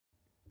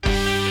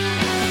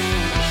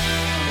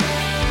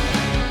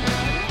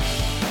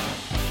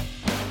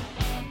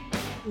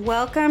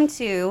Welcome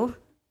to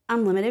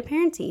Unlimited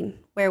Parenting,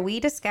 where we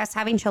discuss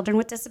having children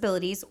with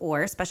disabilities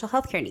or special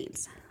healthcare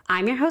needs.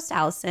 I'm your host,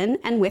 Allison,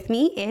 and with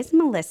me is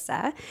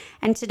Melissa,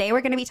 and today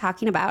we're going to be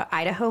talking about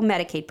Idaho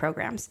Medicaid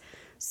programs.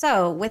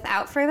 So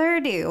without further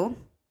ado,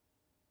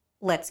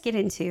 let's get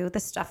into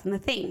the stuff and the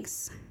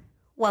things.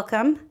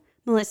 Welcome,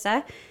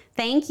 Melissa.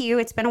 Thank you.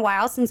 It's been a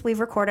while since we've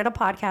recorded a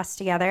podcast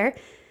together.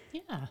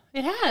 Yeah,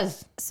 it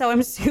has. So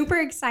I'm super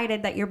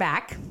excited that you're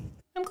back.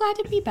 I'm glad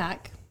to be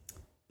back.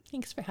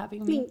 Thanks for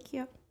having me. Thank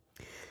you.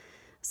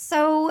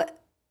 So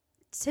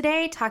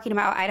today, talking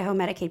about Idaho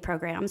Medicaid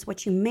programs,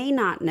 which you may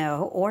not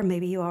know, or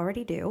maybe you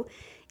already do,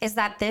 is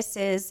that this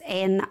is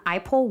an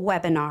IPOL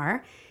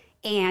webinar,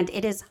 and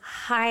it is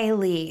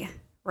highly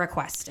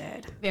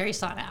requested. Very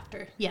sought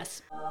after.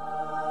 Yes.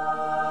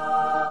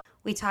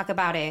 We talk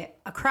about it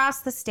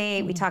across the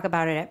state. We talk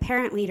about it at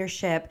parent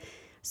leadership.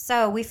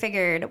 So we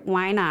figured,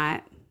 why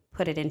not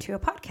put it into a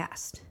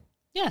podcast?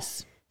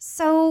 Yes.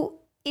 So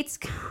it's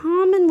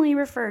commonly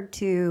referred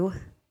to,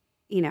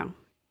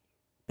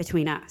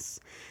 between us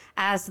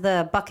as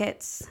the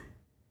buckets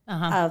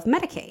of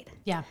Medicaid.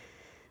 Yeah.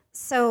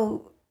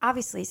 So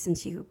obviously,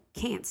 since you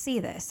can't see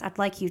this, I'd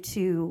like you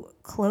to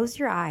close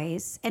your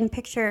eyes and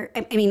picture,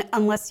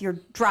 unless you're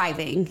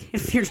driving.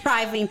 If you're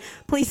driving,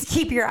 please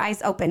keep your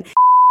eyes open.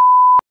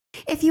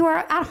 If you are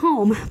at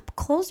home,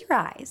 close your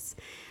eyes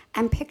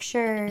and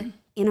picture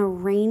in a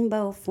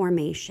rainbow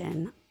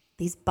formation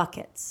these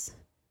buckets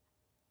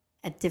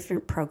at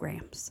different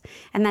programs.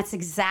 And that's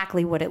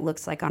exactly what it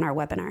looks like on our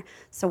webinar.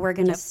 So we're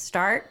going to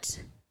start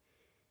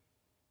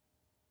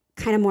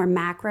kind of more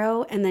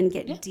macro and then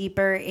get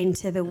deeper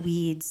into the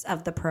weeds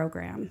of the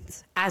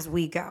programs as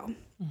we go.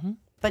 Mm-hmm.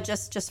 But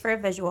just for a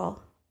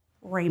visual,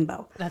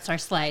 rainbow. That's our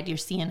slide. You're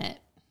seeing it.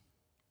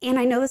 And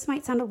I know this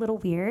might sound a little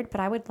weird,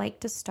 but I would like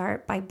to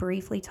start by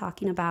briefly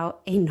talking about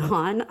a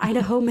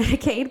non-Idaho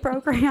Medicaid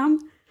program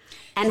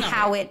and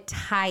how it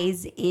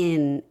ties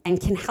in and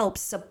can help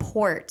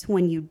support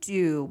when you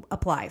do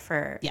apply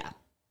for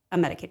a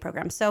Medicaid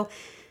program. So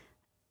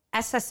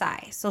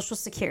SSI, Social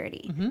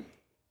Security,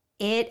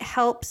 it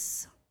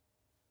helps,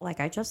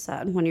 like I just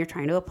said, when you're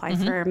trying to apply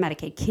for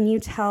Medicaid.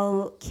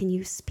 Can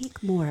you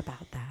speak more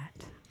about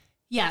that?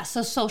 Yeah,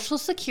 so Social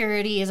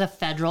Security is a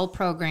federal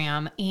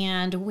program,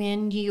 and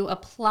when you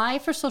apply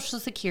for Social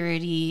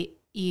Security,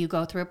 you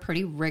go through a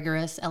pretty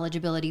rigorous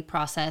eligibility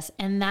process,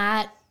 and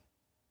that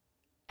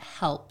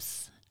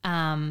helps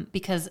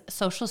because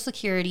Social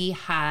Security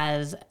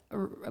has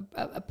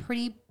a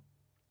pretty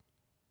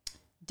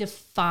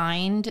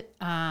defined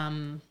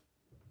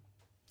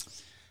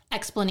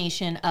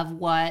explanation of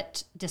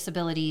what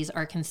disabilities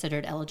are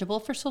considered eligible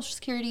for Social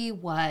Security,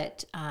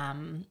 what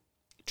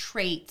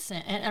traits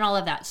and all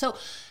of that. So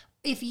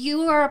if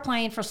you are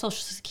applying for Social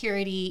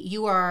Security,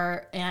 you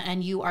are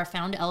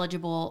found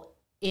eligible,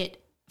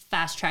 it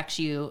fast tracks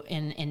you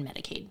in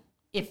Medicaid.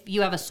 If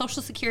you have a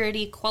Social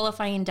Security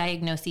qualifying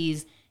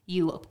diagnoses,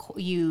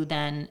 you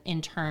then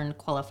in turn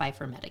qualify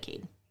for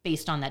Medicaid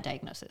based on that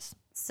diagnosis.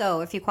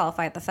 So if you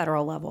qualify at the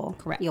federal level,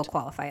 correct, you'll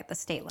qualify at the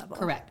state level.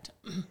 Correct.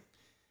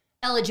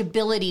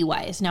 Eligibility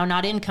wise, now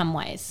not income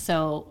wise.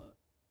 So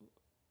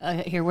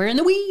here we're in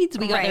the weeds.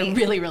 We got there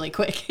really, really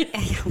quick.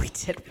 Yeah, we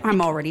did.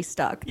 I'm already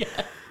stuck. Yeah.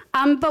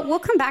 But we'll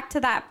come back to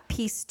that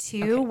piece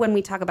too when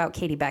we talk about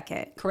Katie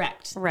Beckett.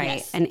 Correct. Right.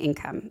 Yes. And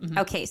income. Mm-hmm.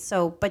 Okay.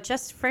 So, but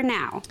just for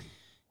now,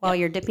 while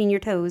you're dipping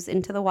your toes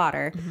into the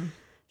water,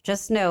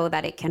 just know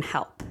that it can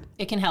help.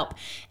 It can help.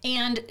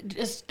 And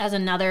just as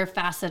another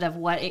facet of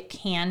what it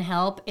can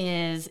help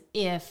is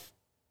if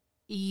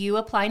you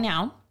apply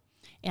now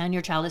and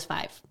your child is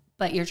 5,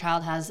 but your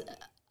child has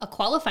a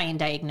qualifying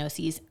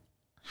diagnosis.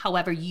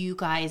 However, you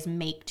guys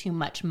make too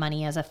much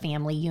money as a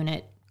family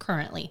unit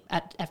currently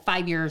at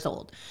 5 years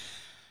old.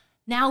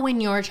 Now,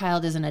 when your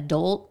child is an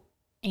adult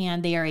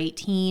and they are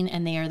 18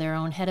 and they are their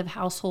own head of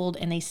household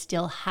and they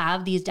still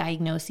have these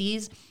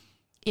diagnoses,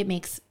 it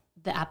makes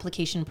the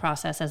application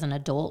process as an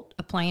adult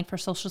applying for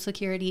Social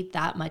Security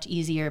that much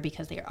easier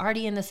because they're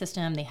already in the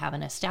system. They have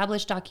an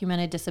established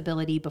documented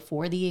disability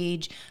before the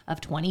age of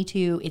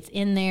 22. It's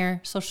in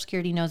there. Social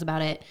Security knows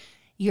about it.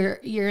 You're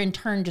in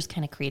turn just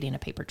kind of creating a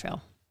paper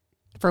trail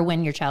for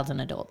when your child's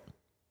an adult.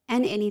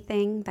 And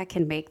anything that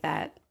can make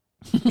that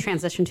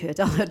transition to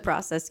adulthood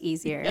process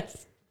easier.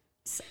 Yes.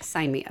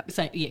 Sign me up.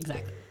 Yeah,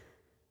 exactly.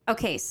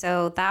 Okay,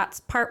 so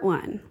that's part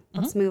 1.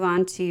 Let's move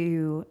on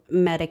to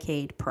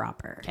Medicaid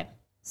proper. Okay.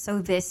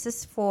 So this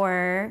is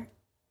for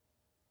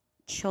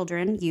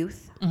children,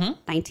 youth,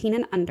 19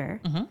 and under,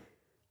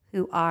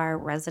 who are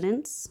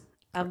residents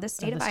of the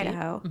state of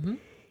Idaho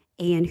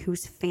and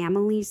whose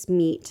families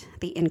meet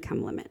the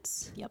income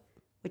limits. Yep.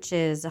 Which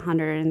is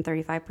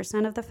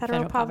 135% of the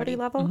federal poverty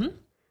level. Mm-hmm.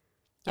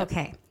 Yep.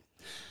 Okay.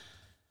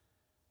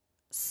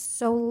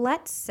 So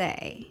let's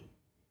say,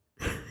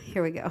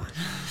 here we go.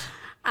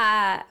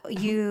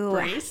 You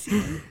Brace.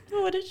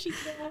 What did she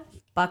say?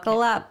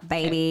 Buckle up,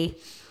 baby.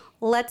 Okay.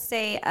 Let's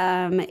say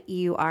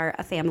you are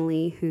a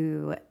family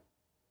who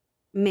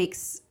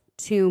makes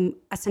to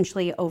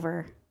essentially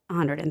over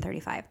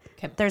 135.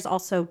 Okay. There's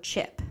also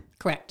CHIP.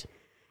 Correct.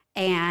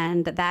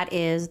 And that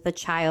is the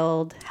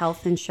child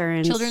health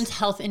insurance. Children's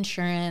health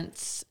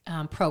insurance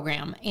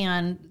program.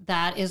 And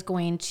that is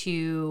going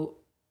to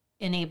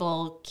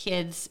enable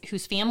kids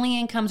whose family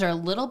incomes are a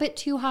little bit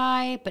too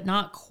high, but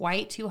not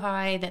quite too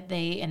high,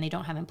 and they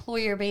don't have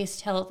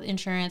employer-based health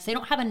insurance. They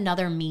don't have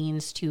another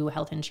means to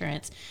health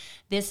insurance.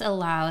 This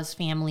allows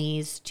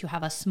families to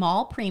have a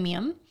small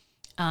premium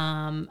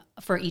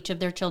for each of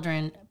their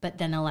children, but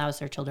then allows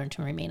their children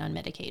to remain on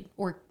Medicaid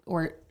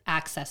or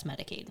access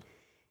Medicaid.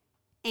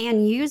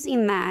 And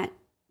using that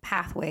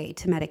pathway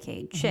to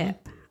Medicaid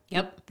chip,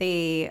 Yep.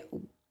 they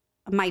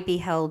might be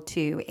held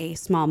to a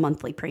small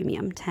monthly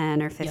premium,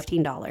 $10 or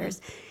 $15.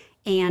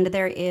 And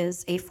there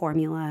is a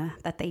formula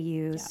that they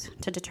use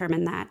to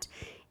determine that.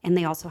 And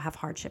they also have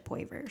hardship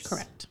waivers.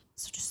 Correct.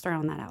 So just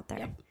throwing that out there.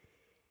 Yep.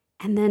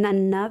 And then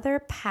another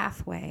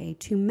pathway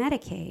to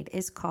Medicaid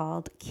is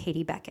called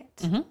Katie Beckett.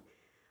 Mm-hmm.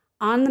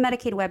 On the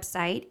Medicaid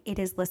website, it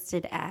is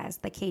listed as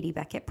the Katie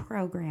Beckett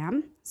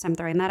program. So I'm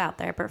throwing that out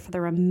there. But for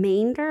the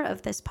remainder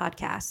of this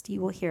podcast,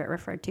 you will hear it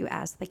referred to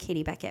as the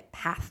Katie Beckett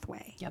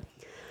pathway. Yep.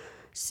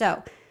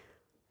 So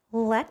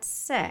let's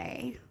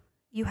say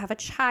you have a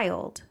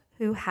child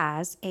who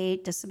has a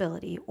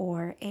disability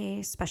or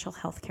a special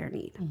health care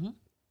need. Mm-hmm.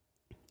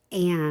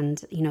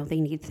 And, you know,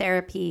 they need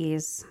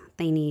therapies.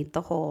 They need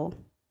the whole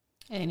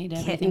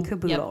kit and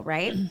caboodle,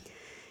 right?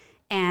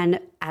 And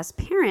as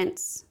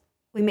parents,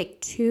 we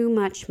make too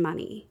much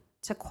money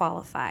to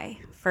qualify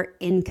for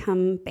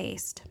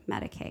income-based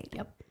Medicaid.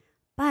 Yep.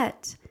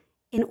 But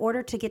in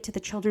order to get to the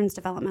Children's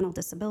Developmental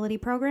Disability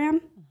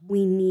Program,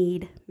 we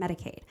need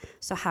Medicaid.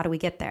 So how do we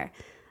get there?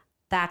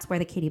 That's where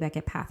the Katie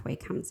Beckett pathway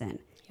comes in.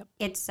 Yep.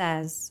 It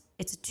says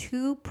it's a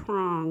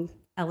two-prong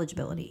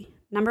eligibility.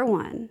 Number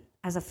one,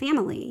 as a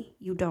family,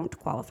 you don't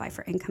qualify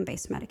for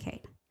income-based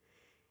Medicaid.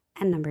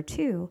 And number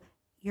two,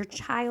 your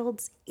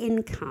child's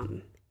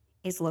income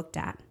is looked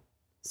at.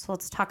 So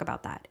let's talk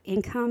about that.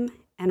 Income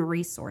and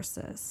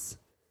resources.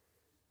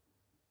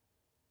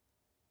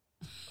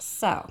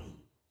 So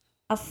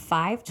a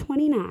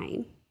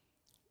 529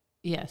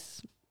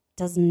 Yes.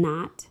 does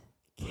not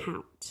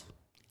count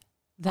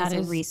That as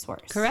is a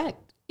resource.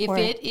 correct. If Or-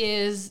 it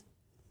is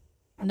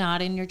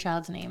not in your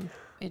child's name,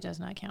 it does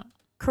not count.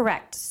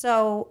 Correct.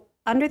 So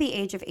under the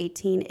age of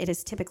 18, it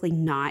is typically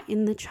not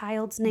in the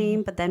child's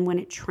name, but then when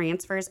it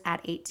transfers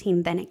at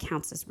 18, then it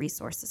counts as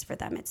resources for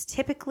them. It's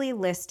typically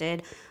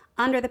listed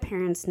under the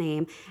parent's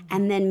name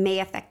and then may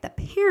affect the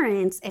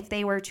parents if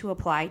they were to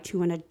apply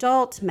to an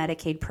adult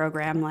Medicaid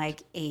program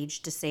like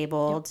age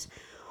disabled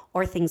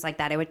or things like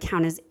that. It would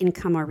count as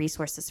income or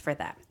resources for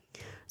them.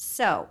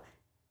 So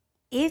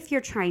if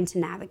you're trying to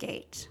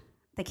navigate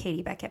the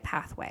Katie Beckett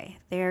pathway,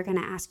 they're going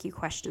to ask you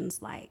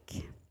questions like,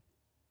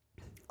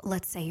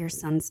 let's say your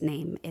son's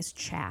name is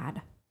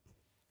Chad.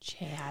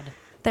 Chad.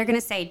 They're going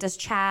to say, does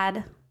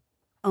Chad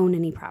own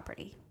any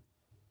property?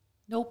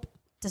 Nope.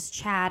 Does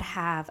Chad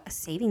have a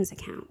savings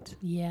account?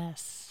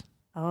 Yes.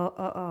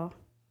 How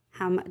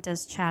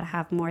does Chad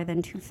have more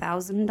than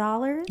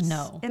 $2,000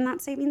 No. in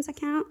that savings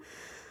account?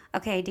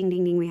 Okay, ding,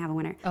 ding, ding, we have a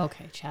winner.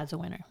 Okay, Chad's a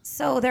winner.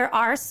 So there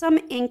are some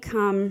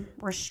income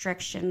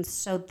restrictions.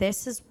 So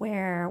this is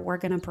where we're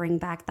going to bring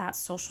back that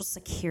Social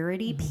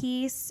Security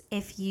piece.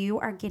 If you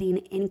are getting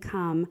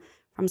income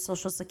from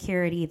Social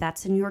Security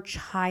that's in your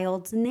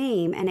child's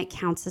name and it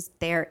counts as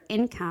their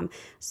income.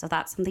 So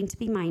that's something to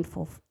be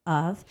mindful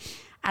of,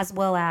 as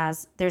well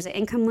as there's an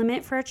income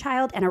limit for a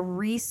child and a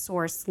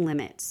resource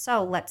limit.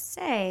 So let's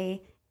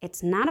say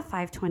it's not a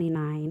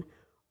 529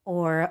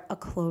 or a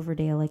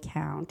Cloverdale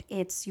account.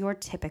 It's your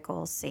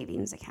typical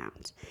savings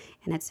account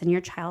and it's in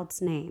your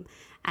child's name.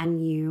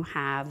 And you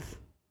have,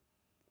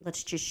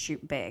 let's just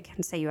shoot big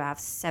and say you have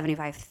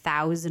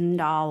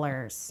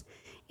 $75,000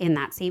 in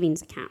that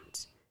savings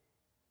account.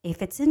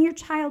 If it's in your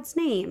child's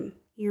name,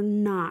 you're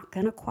not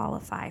going to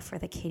qualify for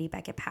the Katie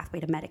Beckett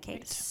pathway to Medicaid.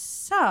 Right.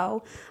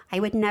 So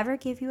I would never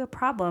give you a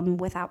problem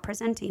without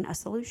presenting a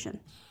solution.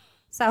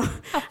 So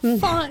how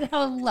fun,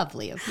 how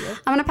lovely of you.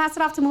 I'm going to pass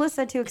it off to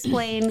Melissa to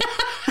explain.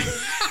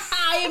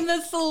 I am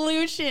the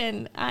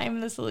solution. I'm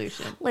the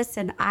solution.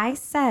 Listen, I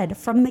said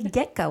from the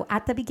get-go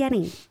at the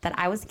beginning that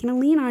I was going to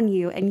lean on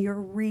you and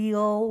your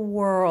real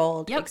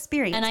world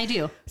experience. And I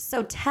do.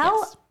 So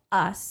tell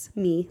us,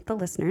 me, the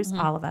listeners,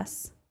 all of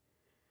us,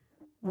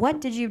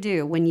 what did you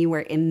do when you were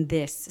in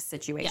this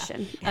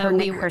situation? Yeah.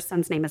 Her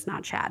son's name is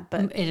not Chad,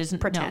 but it isn't.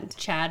 Pretend. No,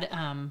 Chad.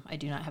 I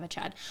do not have a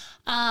Chad.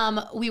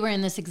 We were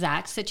in this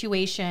exact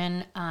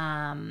situation,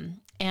 and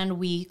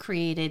we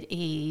created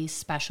a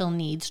special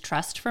needs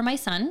trust for my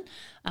son.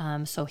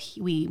 So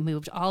we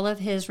moved all of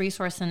his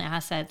resource and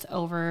assets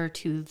over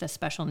to the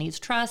special needs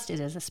trust. It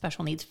is a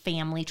special needs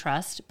family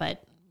trust,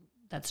 but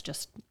that's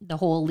just the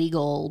whole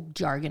legal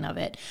jargon of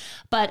it.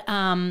 But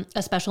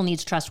a special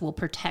needs trust will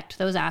protect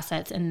those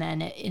assets and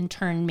then it in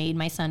turn made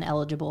my son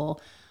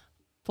eligible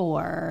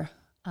for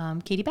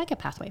Katie Beckett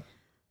pathway.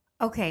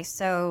 Okay,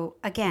 so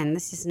again,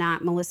 this is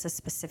not Melissa's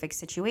specific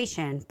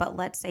situation, but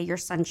let's say your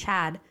son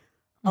Chad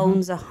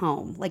owns a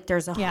home. Like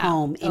there's a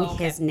home in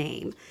his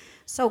name.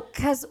 So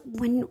because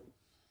when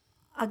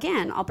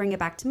again, I'll bring it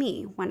back to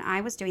me. When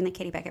I was doing the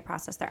Katie Beckett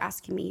process, they're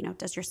asking me,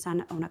 does your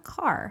son own a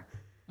car?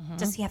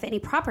 Does he have any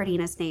property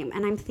in his name?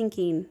 And I'm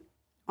thinking,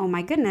 oh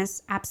my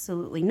goodness,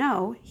 absolutely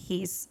no.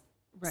 He's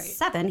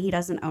 7. He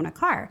doesn't own a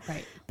car.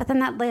 Right. But then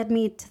that led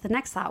me to the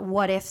next thought.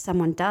 What if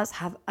someone does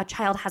have a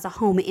child has a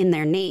home in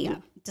their name? Yeah.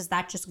 Does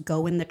that just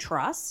go in the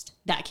trust?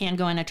 That can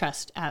go in a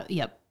trust.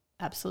 Yep,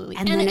 absolutely.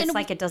 And then it's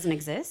like it doesn't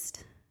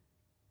exist?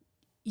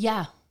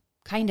 Yeah,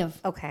 kind of.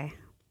 Okay.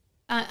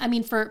 I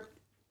mean, for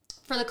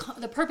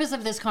the purpose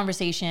of this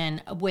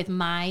conversation, with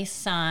my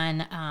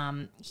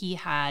son, he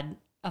had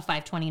a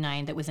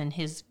 529 that was in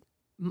his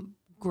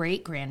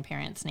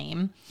great-grandparents'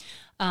 name.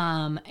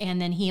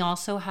 And then he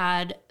also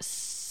had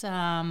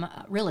some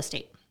real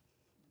estate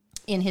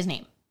in his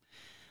name,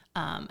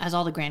 as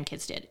all the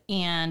grandkids did.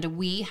 And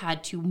we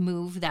had to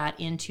move that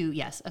into,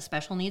 yes, a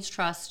special needs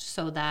trust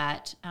so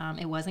that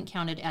it wasn't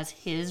counted as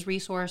his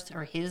resource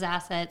or his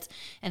assets.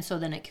 And so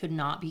then it could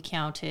not be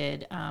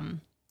counted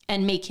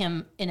and make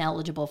him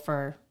ineligible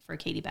for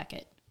Katie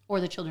Beckett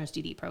or the Children's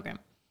DD program.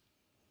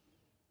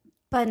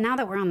 But now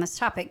that we're on this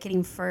topic,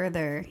 getting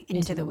further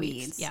into the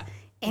weeds. Yeah.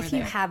 If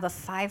you have a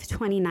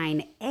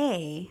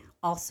 529A,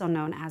 also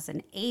known as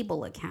an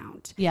ABLE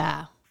account,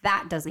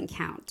 that doesn't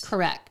count.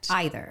 Correct.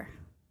 Either.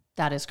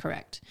 That is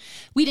correct.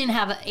 We didn't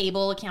have an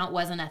ABLE account,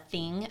 wasn't a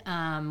thing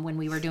when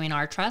we were doing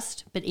our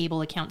trust, but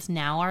ABLE accounts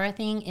now are a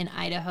thing. In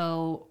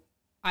Idaho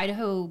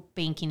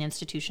banking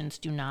institutions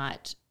do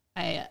not.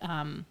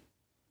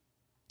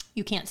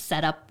 You can't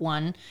set up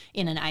one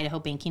in an Idaho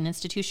banking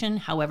institution.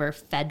 However,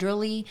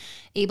 federally,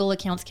 ABLE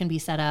accounts can be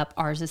set up.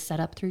 Ours is set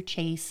up through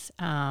Chase.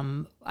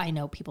 I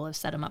know people have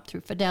set them up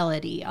through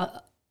Fidelity.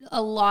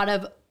 A lot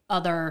of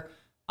other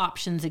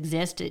options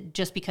exist.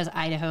 Just because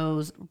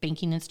Idaho's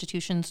banking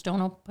institutions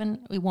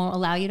we won't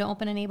allow you to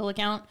open an ABLE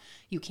account,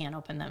 you can't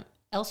open them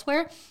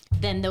elsewhere.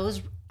 Then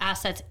those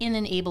assets in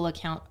an ABLE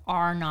account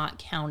are not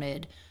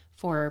counted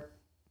for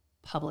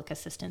public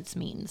assistance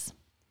means.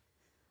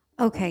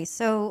 Okay,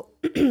 so,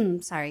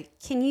 sorry,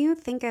 can you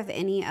think of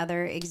any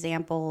other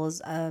examples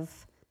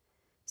of,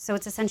 so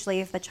it's essentially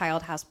if the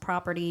child has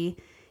property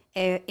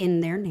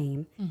in their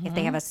name, if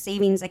they have a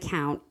savings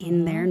account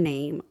in their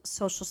name,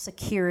 Social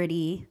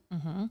Security.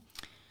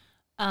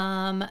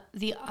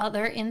 The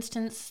other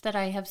instance that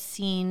I have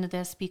seen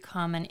this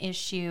become an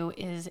issue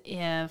is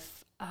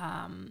if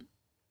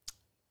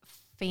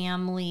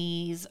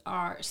families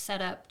are set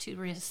up to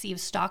receive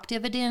stock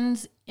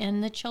dividends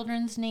in the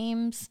children's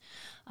names.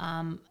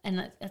 And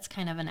that's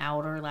kind of an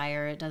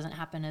outlier. It doesn't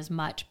happen as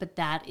much, but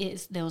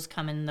those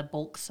come in the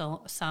bulk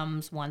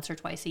sums once or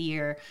twice a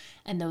year,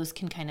 and those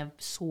can kind of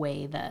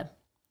sway the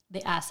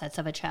assets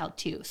of a child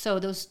too. So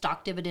those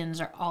stock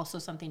dividends are also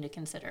something to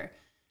consider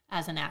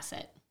as an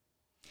asset.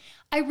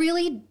 When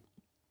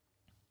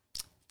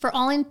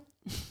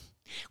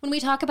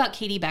we talk about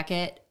Katie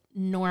Beckett,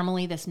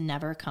 normally this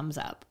never comes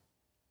up.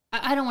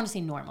 I don't want to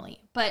say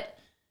normally, but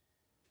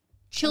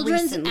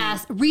children's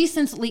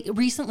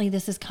recently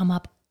this has come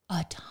up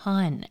a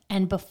ton,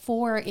 and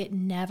before it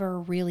never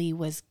really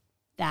was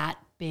that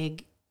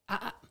big.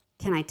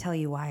 Can I tell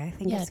you why I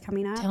think it's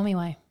coming up? Tell me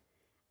why.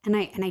 And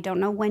I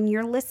don't know when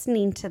you're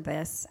listening to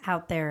this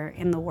out there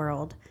in the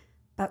world,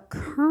 but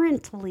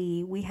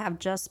currently we have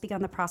just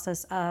begun the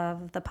process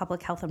of the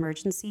public health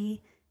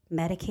emergency,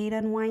 Medicaid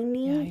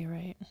unwinding. Yeah, you're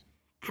right.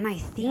 And I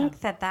think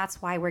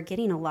that's why we're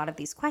getting a lot of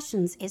these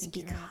questions is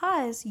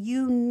because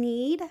you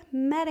need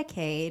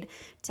Medicaid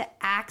to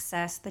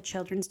access the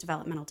Children's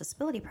Developmental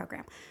Disability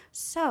Program.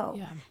 So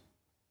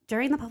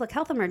during the public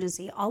health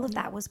emergency, all of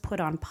that was put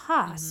on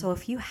pause. So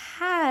if you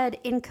had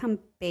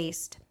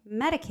income-based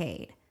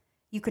Medicaid,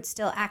 you could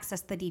still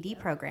access the DD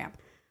program.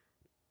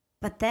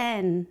 But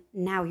then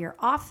now you're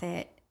off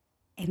it.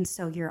 And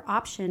so your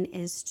option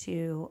is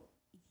to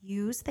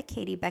use the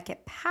Katie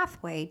Beckett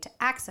pathway to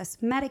access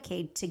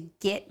Medicaid to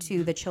get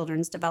to the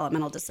Children's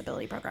Developmental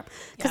Disability Program.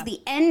 Because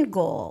the end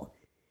goal,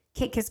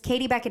 because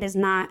Katie Beckett is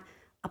not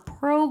a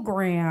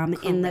program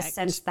in the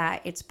sense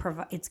that it's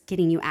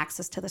getting you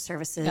access to the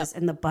services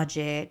and the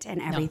budget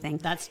and everything. No,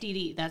 that's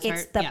DD.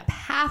 It's the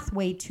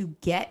pathway to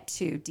get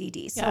to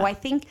DD. So I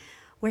think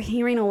we're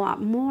hearing a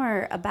lot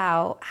more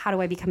about how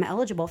do I become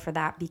eligible for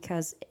that,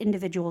 because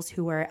individuals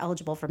who are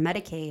eligible for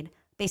Medicaid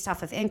based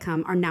off of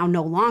income are now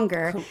no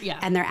longer,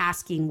 and they're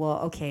asking, well,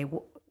 okay,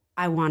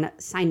 I want to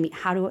sign me.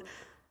 How do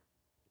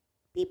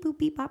beep, boop,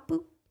 beep, bop,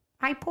 boop,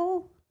 I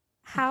pull?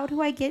 How do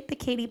I get the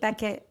Katie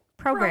Beckett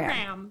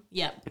program?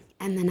 Yep.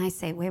 And then I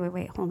say,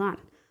 wait, hold on.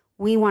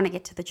 We want to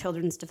get to the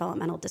Children's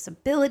Developmental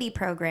Disability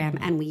Program,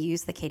 and we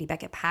use the Katie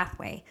Beckett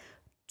pathway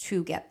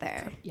to get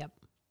there. Yep.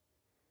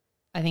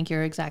 I think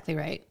you're exactly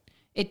right.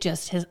 It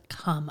just has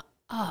come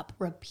up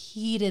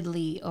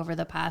repeatedly over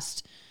the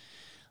past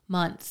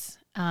months.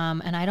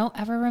 And I don't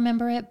ever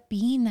remember it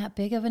being that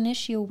big of an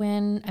issue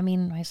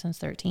my son's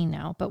 13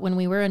 now, but when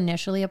we were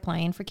initially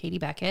applying for Katie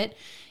Beckett,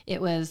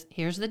 it was,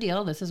 here's the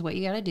deal. This is what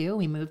you got to do.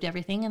 We moved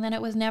everything, and then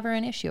it was never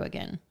an issue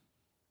again.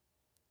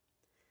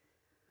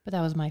 But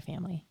that was my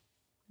family.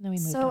 And then we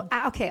moved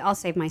on. Okay, I'll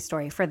save my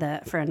story for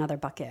another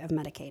bucket of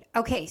Medicaid.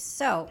 Okay,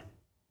 so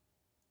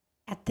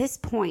at this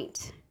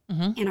point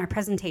in our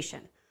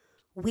presentation,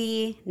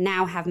 we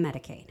now have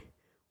Medicaid,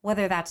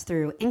 whether that's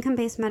through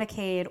income-based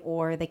Medicaid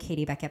or the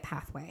Katie Beckett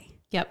pathway.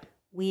 Yep.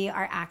 We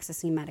are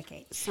accessing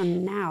Medicaid. So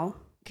now...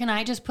 Can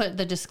I just put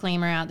the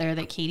disclaimer out there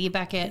that Katie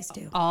Beckett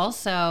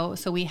also,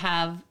 so we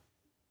have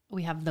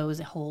those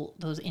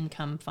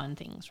income fund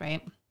things,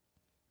 right?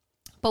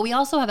 But we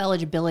also have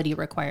eligibility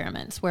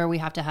requirements where we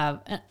have to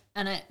have,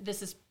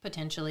 this is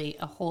potentially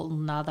a whole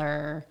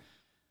nother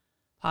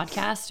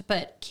podcast,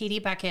 but Katie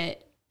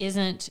Beckett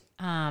isn't,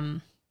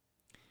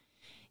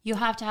 you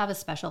have to have a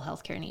special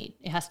healthcare need.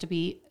 It has to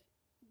be,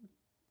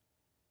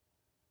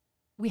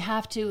 we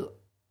have to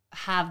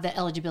have the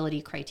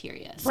eligibility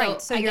criteria.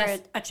 So you're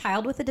a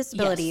child with a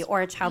disability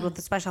or a child with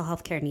a special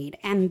healthcare need.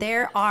 And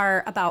there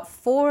are about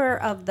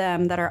 4 of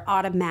them that are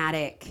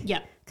automatic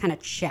kind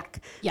of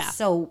check. Yeah.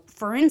 So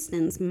for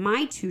instance,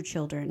 my 2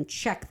 children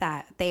check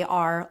that. They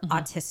are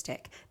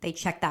autistic. They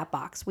check that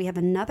box. We have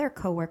another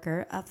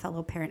coworker, a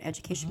fellow parent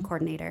education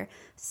coordinator,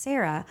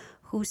 Sarah,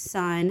 whose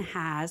son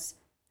has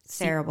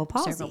cerebral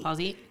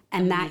palsy.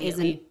 And that is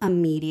an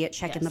immediate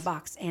check in the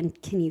box. And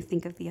can you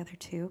think of the other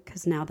 2?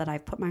 Because now that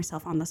I've put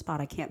myself on the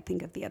spot, I can't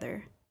think of the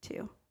other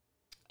 2.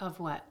 Of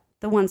what?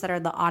 The ones that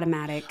are the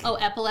automatic. Oh,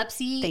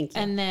 epilepsy. Thank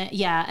you. And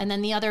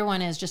then the other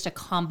one is just a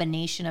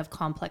combination of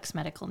complex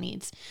medical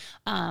needs.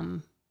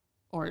 And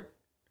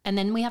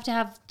then we have to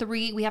have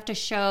 3, we have to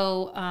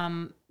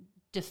show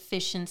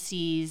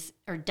deficiencies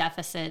or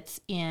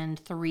deficits in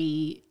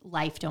 3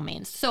 life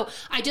domains. So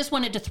I just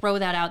wanted to throw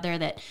that out there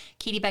that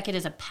Katie Beckett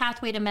is a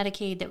pathway to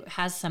Medicaid that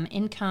has some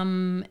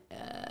income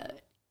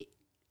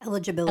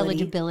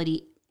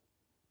eligibility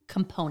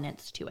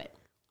components to it.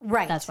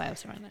 Right. That's why I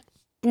was throwing that.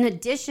 In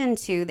addition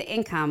to the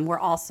income, we're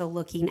also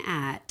looking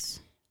at,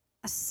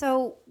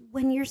 so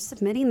when you're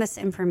submitting this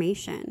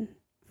information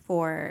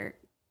for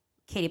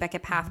Katie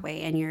Beckett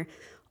Pathway and you're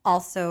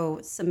also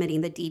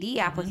submitting the DD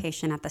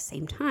application at the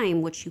same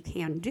time, which you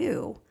can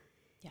do,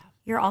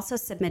 you're also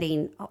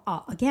submitting,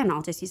 again,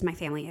 I'll just use my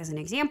family as an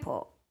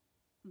example,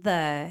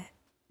 the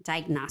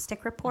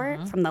diagnostic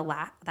report from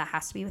that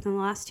has to be within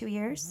the last 2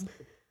 years.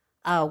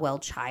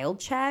 Child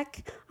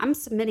check. I'm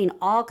submitting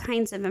all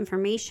kinds of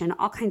information,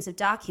 all kinds of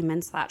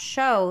documents that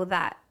show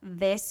that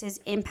this is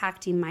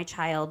impacting my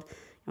child,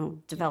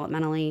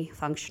 developmentally,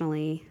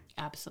 functionally.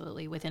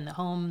 Absolutely. Within the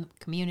home,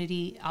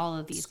 community, all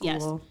of these. School.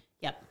 Yes.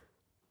 Yep.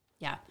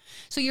 Yeah.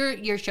 So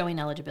you're showing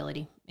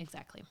eligibility.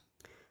 Exactly.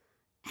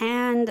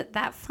 And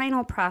that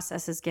final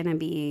process is going to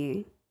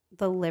be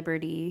the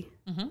Liberty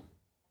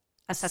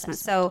assessment.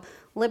 So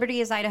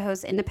Liberty is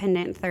Idaho's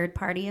independent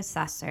third-party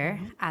assessor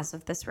as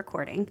of this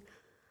recording.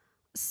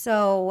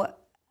 So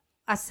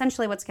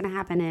essentially what's going to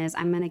happen is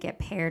I'm going to get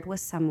paired with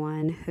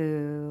someone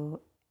who,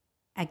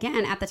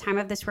 again, at the time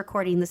of this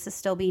recording, this is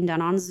still being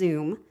done on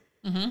Zoom.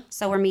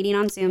 So we're meeting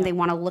on Zoom. They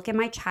want to look at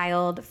my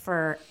child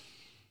for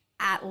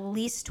at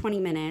least 20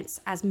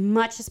 minutes, as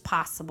much as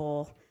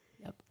possible,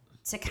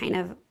 to kind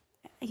of,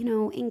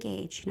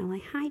 engage,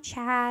 like, hi,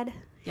 Chad.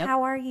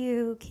 How are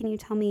you? Can you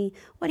tell me,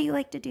 what do you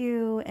like to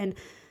do? And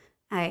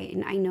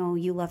I know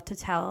you love to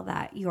tell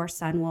that your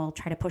son will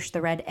try to push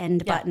the red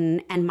end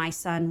button and my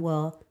son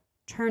will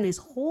turn his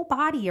whole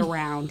body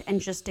around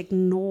and just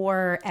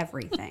ignore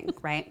everything,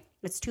 right?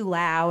 It's too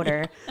loud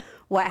or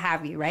what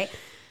have you, right?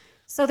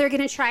 So they're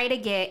going to try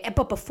to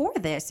but before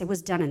this, it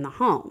was done in the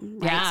home,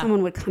 right? Yeah.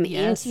 Someone would come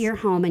into your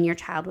home and your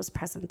child was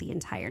present the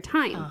entire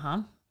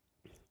time.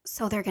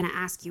 So they're going to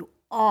ask you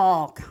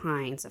all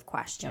kinds of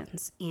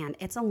questions. And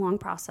it's a long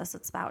process.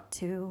 It's about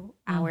 2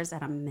 hours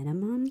at a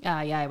minimum. Yeah,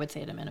 I would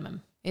say at a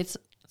minimum. It's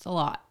a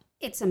lot.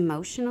 It's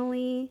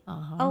emotionally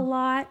a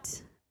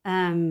lot.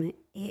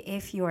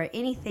 If you are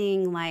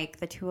anything like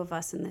the 2 of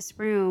us in this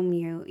room,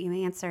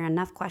 you answer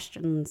enough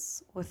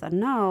questions with a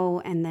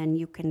no, and then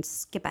you can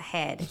skip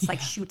ahead. It's like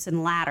chutes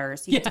and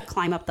ladders. You get to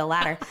climb up the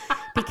ladder.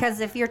 Because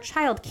if your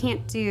child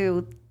can't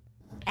do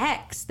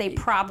X, they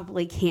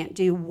probably can't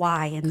do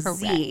Y and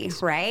Z,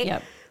 right?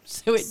 Yep.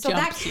 So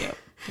jumps you.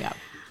 Yeah.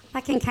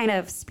 That can kind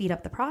of speed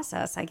up the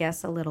process, I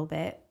guess, a little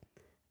bit.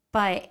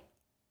 But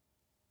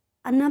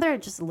another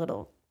just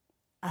little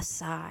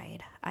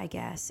aside, I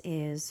guess,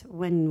 is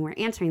when we're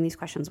answering these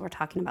questions, we're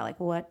talking about, like,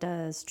 what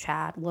does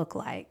Chad look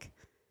like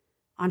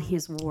on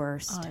his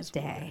worst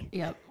day?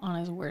 Yep, on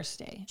his worst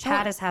day.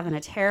 Chad is having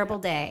a terrible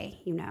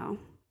day,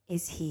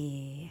 Is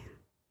he...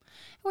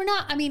 We're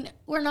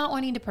not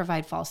wanting to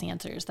provide false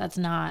answers. That's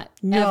not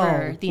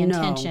ever the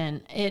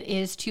intention. It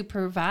is to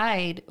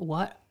provide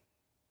what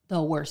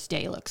the worst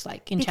day looks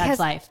like in Chad's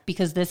life,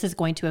 because this is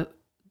going to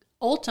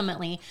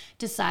ultimately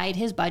decide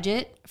his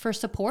budget for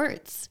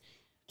supports.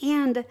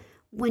 And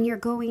when you're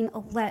going,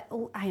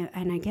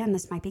 and again,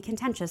 this might be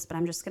contentious, but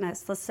I'm just going to,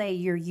 let's say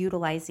you're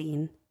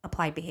utilizing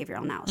applied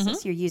behavioral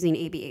analysis. You're using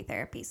ABA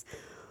therapies.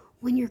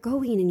 when you're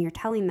going and you're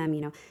telling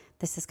them,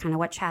 this is kind of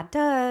what Chad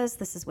does,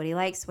 this is what he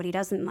likes, what he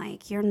doesn't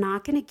like, you're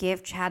not going to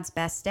give Chad's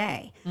best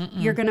day.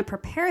 You're going to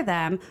prepare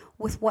them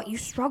with what you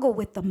struggle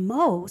with the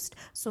most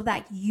so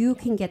that you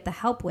can get the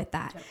help with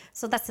that.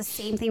 So that's the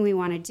same thing we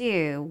want to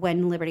do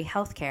when Liberty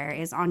Healthcare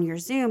is on your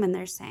Zoom and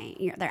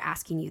they're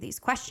asking you these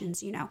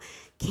questions.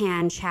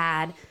 Can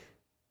Chad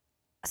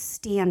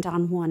stand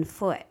on one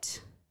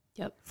foot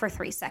for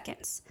 3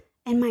 seconds?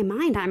 In my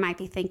mind, I might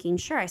be thinking,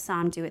 sure, I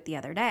saw him do it the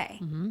other day.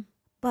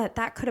 But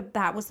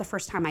that was the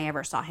first time I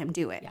ever saw him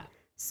do it. Yeah.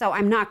 So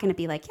I'm not going to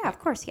be like, yeah, of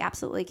course, he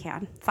absolutely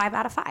can. 5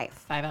 out of 5.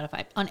 5 out of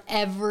 5. On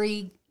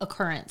every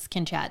occurrence,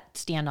 can Chad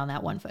stand on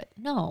that 1 foot?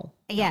 No.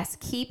 Yes,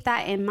 keep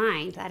that in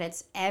mind, that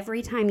it's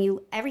every time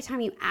you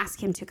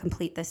ask him to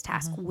complete this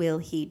task, will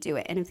he do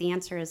it? And if the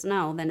answer is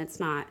no, then it's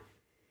not.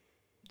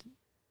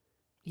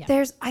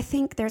 Yeah. I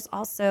think there's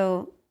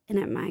also, and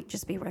it might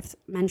just be worth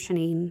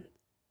mentioning,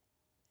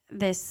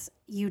 this,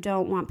 you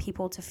don't want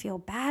people to feel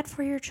bad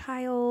for your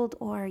child,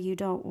 or you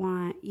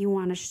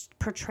want to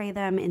portray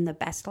them in the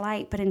best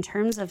light. But in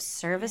terms of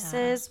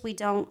services,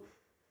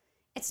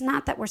 it's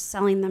not that we're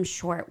selling them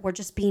short. We're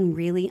just being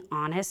really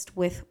honest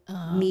with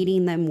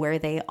meeting them where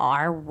they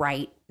are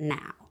right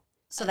now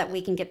so that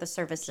we can get the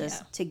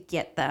services to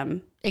get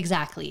them.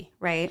 Exactly.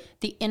 Right.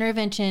 The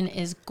intervention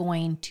is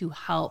going to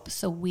help.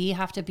 So we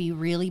have to be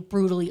really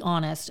brutally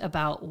honest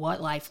about what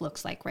life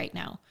looks like right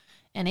now.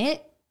 And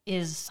it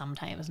is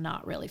sometimes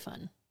not really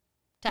fun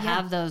to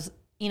have those,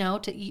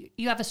 you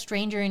have a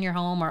stranger in your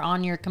home or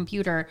on your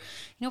computer,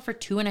 for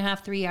 2.5,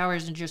 3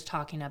 hours and just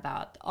talking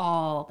about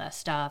all the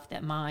stuff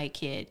that my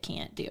kid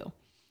can't do.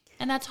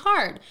 And that's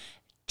hard.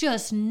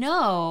 Just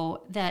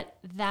know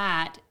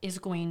that is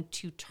going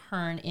to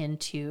turn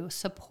into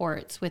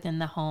supports within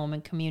the home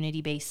and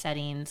community-based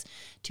settings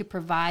to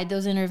provide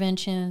those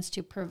interventions,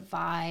 to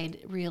provide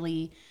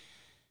really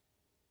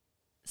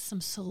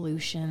some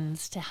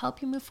solutions to help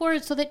you move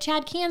forward so that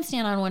Chad can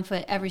stand on 1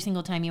 foot every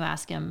single time you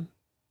ask him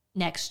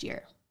next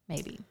year,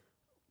 maybe.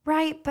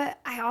 Right. But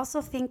I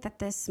also think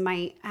that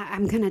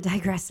I'm going to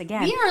digress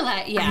again. We are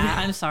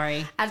I'm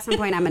sorry. At some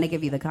point, I'm going to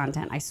give you the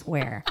content, I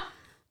swear.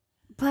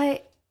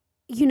 But,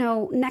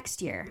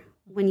 next year,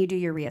 when you do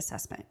your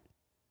reassessment,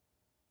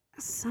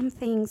 some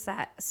things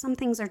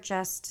are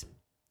just,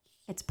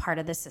 it's part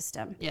of the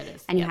system. Yeah, it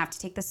is. And you have to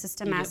take the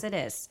system as it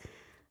is.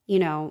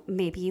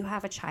 Maybe you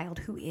have a child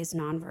who is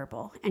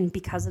nonverbal, and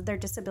because of their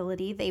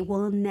disability, they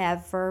will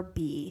never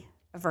be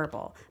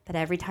verbal. But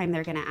every time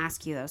they're going to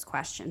ask you those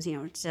questions,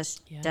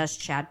 does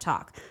Chad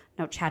talk?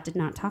 No, Chad did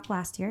not talk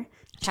last year.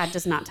 Chad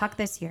does not talk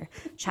this year.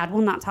 Chad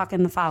will not talk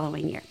in the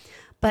following year.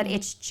 But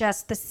it's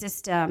just the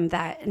system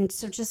and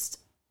so just,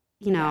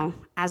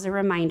 as a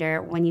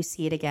reminder, when you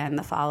see it again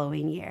the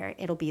following year,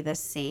 it'll be the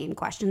same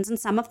questions. And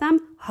some of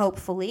them,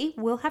 hopefully,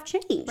 will have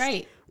changed.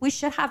 Right. We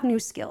should have new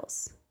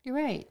skills. You're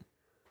right.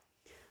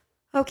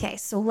 Okay,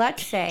 so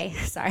let's say,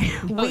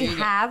 we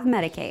have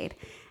Medicaid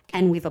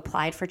and we've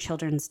applied for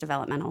children's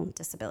developmental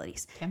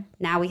disabilities. Okay.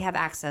 Now we have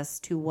access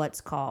to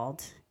what's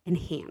called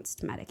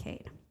enhanced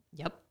Medicaid.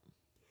 Yep.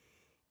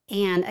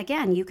 And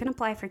again, you can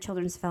apply for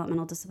children's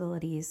developmental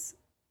disabilities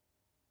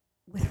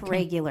with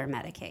regular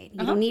Medicaid.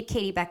 You don't need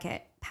Katie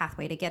Beckett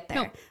pathway to get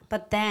there. No.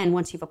 But then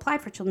once you've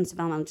applied for children's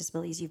developmental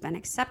disabilities, you've been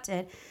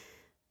accepted,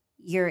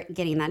 you're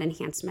getting that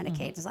enhanced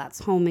Medicaid. So that's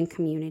home and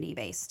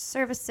community-based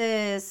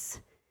services.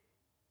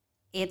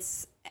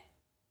 It's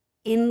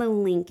in the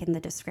link in the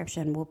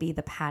description will be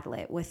the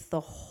Padlet with the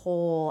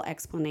whole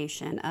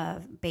explanation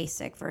of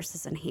basic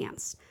versus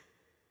enhanced.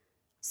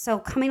 So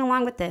coming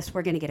along with this,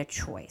 we're going to get a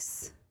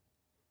choice.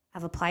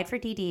 I've applied for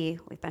DD.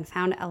 We've been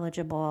found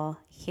eligible.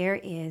 Here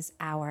is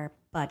our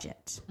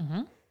budget.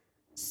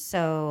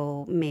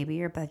 So maybe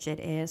your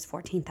budget is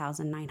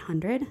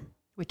 $14,900,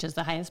 which is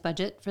the highest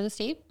budget for the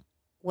state.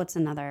 What's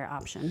another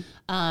option?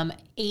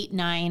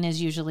 8-9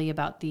 is usually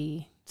about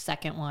the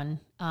second one,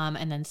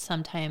 and then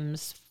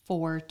sometimes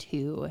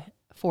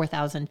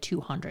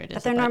 4,200.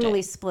 But they're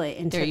normally split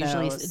into they're those.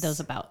 Usually those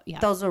about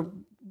Those are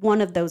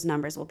one of those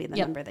numbers will be the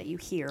number that you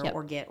hear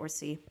or get or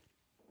see.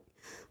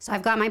 So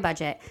I've got my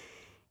budget,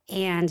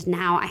 and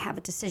now I have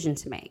a decision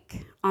to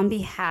make on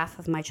behalf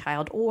of my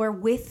child or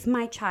with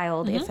my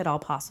child, if at all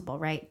possible.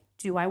 Right?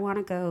 Do I want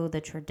to go the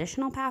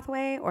traditional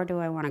pathway or do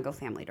I want to go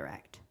family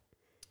direct?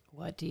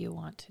 What do you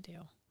want to do?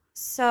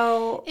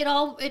 So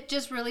it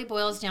just really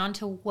boils down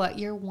to what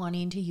you're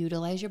wanting to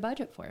utilize your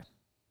budget for.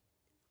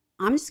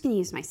 I'm just going to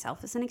use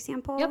myself as an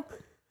example. Yep.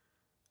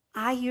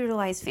 I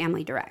utilize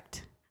Family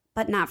Direct,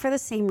 but not for the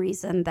same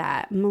reason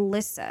that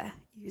Melissa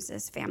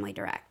uses Family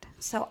Direct.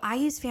 So I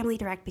use Family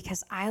Direct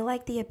because I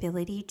like the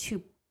ability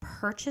to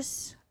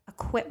purchase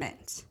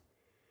equipment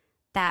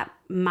that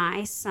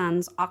my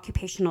son's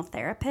occupational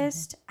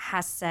therapist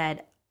has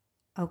said,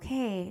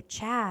 okay,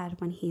 Chad,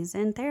 when he's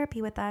in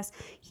therapy with us,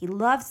 he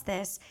loves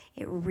this.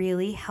 It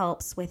really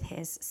helps with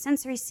his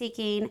sensory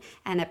seeking,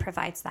 and it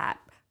provides that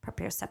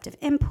proprioceptive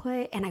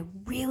input. And I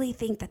really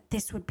think that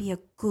this would be a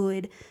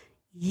good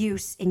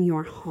use in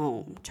your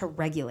home to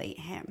regulate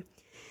him.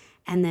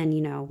 And then,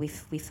 we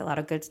fill out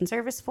a goods and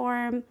service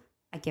form.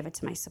 I give it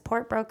to my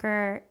support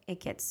broker,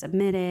 it gets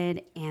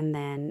submitted, and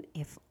then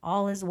if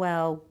all is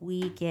well,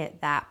 we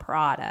get that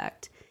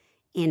product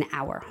in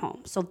our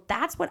home. So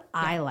that's what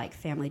I like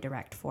Family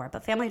Direct for.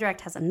 But Family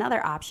Direct has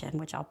another option,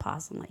 which I'll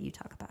pause and let you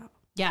talk about.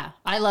 Yeah,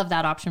 I love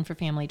that option for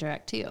Family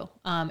Direct too.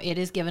 It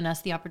has given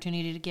us the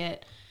opportunity to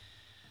get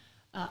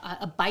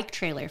a bike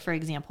trailer, for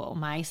example.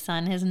 My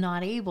son is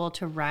not able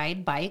to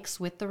ride bikes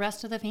with the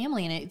rest of the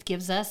family, and it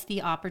gives us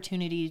the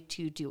opportunity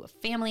to do a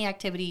family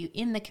activity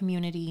in the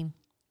community,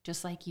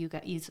 just like you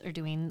guys are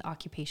doing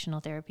occupational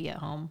therapy at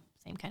home,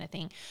 same kind of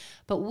thing.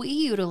 But we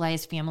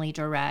utilize Family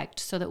Direct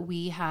so that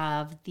we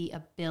have the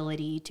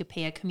ability to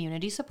pay a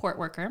community support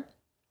worker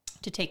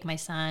to take my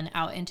son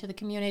out into the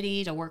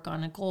community to work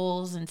on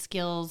goals and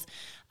skills,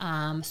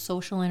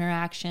 social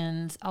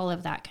interactions, all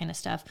of that kind of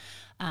stuff.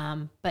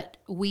 But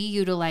we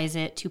utilize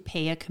it to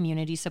pay a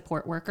community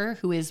support worker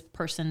who is a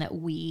person that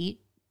we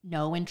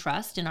know and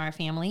trust in our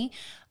family.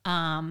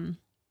 And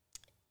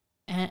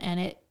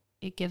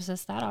it gives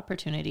us that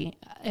opportunity.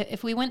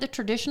 If we went the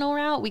traditional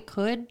route, we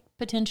could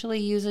potentially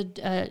use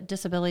a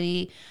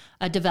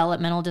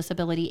developmental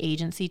disability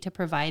agency to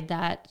provide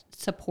that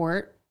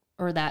support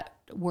or that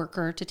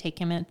worker to take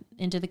him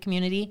into the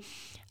community.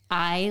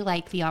 I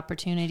like the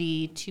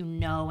opportunity to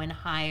know and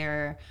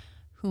hire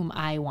whom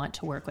I want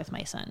to work with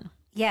my son.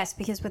 Yes,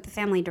 because with the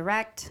Family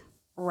Direct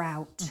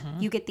route,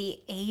 you get the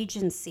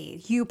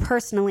agency. You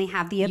personally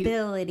have the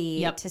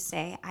ability to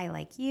say, I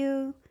like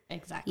you.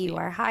 Exactly. You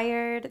are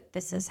hired.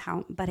 This is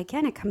how, but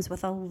again, it comes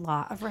with a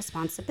lot of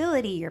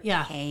responsibility. You're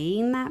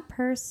paying that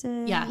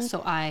person. Yeah.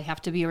 So I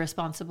have to be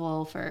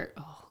responsible for,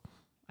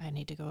 I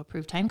need to go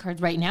approve time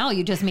cards right now.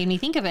 You just made me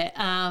think of it.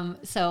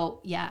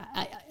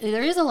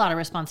 There is a lot of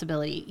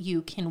responsibility.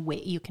 You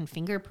can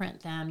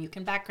fingerprint them. You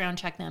can background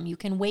check them. You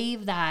can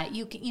waive that.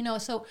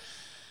 So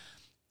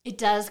it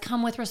does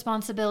come with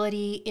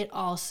responsibility. It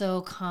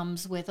also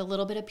comes with a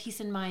little bit of peace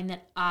in mind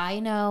that I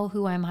know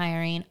who I'm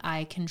hiring.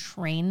 I can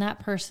train that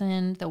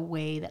person the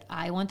way that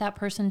I want that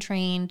person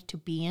trained to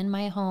be in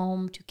my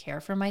home, to care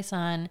for my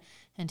son,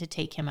 and to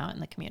take him out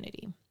in the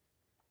community.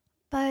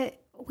 But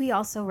we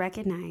also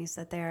recognize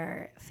that there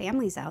are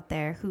families out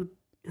there who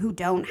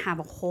don't have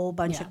a whole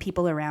bunch of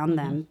people around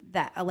them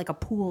that are like a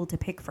pool to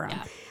pick from.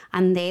 Yeah.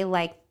 And they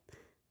like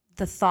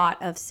the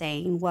thought of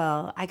saying,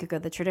 well, I could go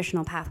the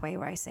traditional pathway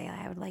where I say,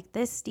 I would like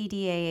this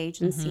DDA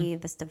agency,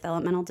 this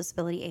developmental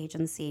disability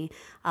agency.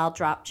 I'll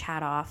drop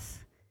Chad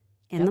off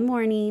in the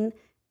morning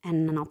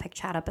and then I'll pick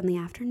Chad up in the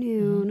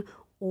afternoon,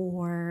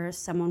 or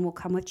someone will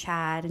come with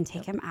Chad and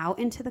take him out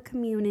into the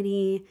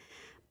community.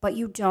 But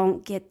you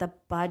don't get the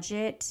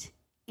budget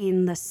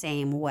in the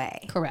same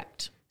way.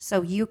 Correct.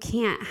 So you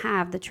can't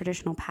have the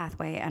traditional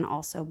pathway and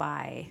also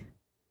buy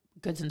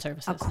goods and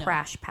services. A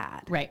crash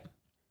pad. Right.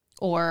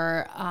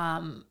 Or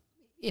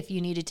if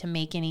you needed to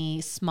make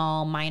any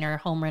small minor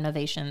home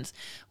renovations,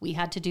 we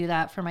had to do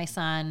that for my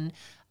son.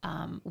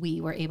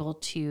 We were able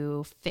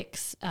to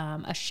fix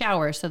a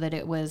shower so that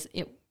it was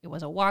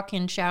a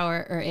walk-in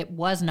shower, or it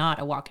was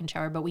not a walk-in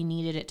shower, but we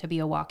needed it to be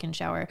a walk-in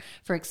shower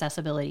for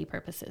accessibility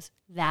purposes.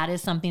 That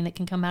is something that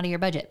can come out of your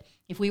budget.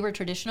 If we were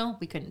traditional,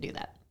 we couldn't do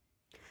that.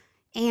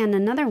 And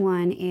another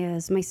one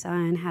is my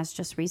son has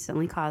just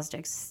recently caused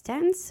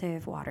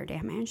extensive water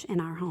damage in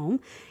our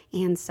home.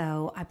 And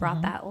so I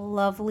brought that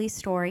lovely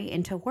story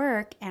into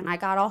work and I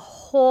got a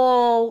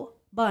whole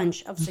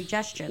bunch of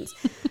suggestions.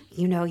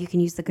 You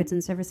can use the goods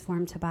and service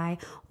form to buy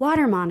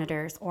water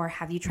monitors, or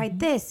have you tried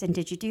this and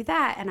did you do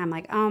that? And I'm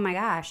like, oh my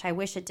gosh, I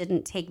wish it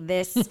didn't take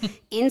this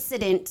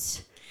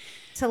incident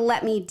to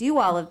let me do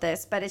all of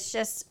this, but it's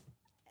just.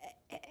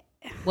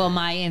 Well,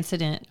 my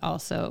incident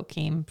also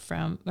came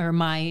from, or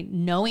my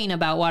knowing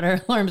about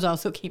water alarms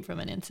also came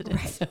from an incident.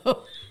 Right.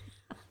 So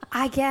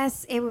I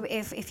guess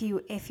if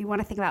you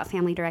want to think about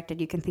Family Directed,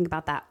 you can think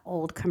about that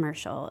old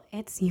commercial.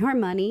 It's your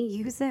money.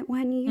 Use it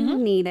when you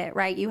need it,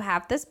 right? You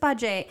have this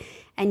budget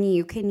and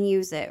you can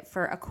use it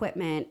for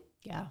equipment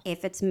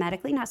if it's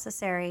medically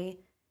necessary.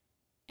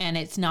 And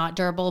it's not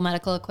durable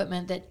medical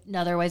equipment that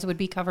otherwise would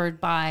be covered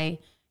by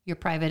your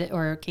private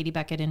or Katie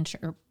Beckett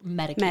or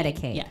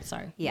Medicaid. Yeah,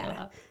 sorry.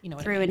 Yeah.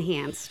 What through I mean.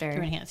 Enhanced. Through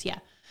Enhanced, yeah.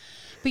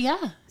 But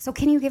yeah. So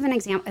can you give an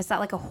example? Is that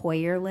like a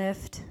Hoyer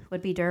lift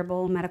would be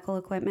durable medical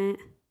equipment?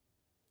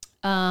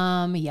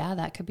 Yeah,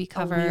 that could be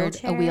covered.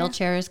 A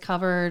wheelchair is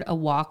covered. A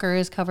walker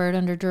is covered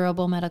under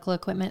durable medical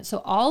equipment.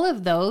 So all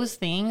of those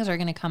things are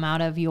going to come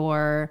out of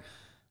your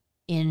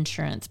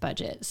insurance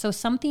budget. So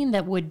something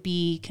that would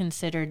be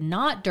considered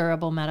not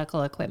durable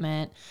medical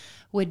equipment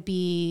would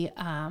be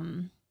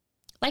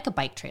like a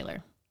bike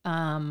trailer,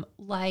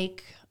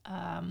 what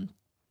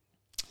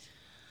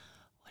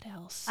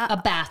else? A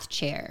bath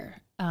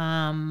chair.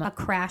 A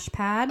crash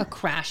pad. A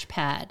crash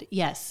pad,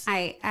 yes.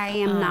 I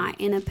am not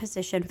in a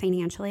position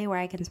financially where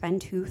I can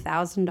spend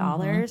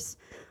 $2,000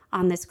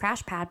 on this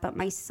crash pad, but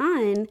my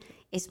son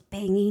is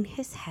banging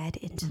his head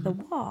into the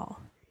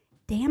wall,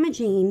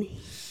 damaging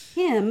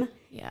him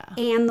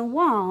and the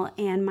wall.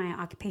 And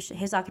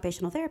his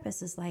occupational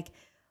therapist is like,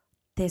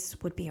 this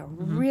would be a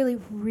really,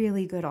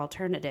 really good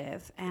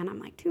alternative. And I'm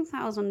like,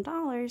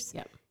 $2,000?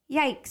 Yep.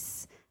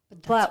 yikes.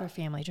 But that's where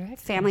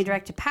family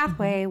directed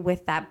pathway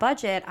with that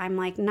budget, I'm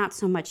like, not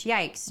so much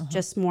yikes,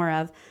 just more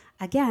of,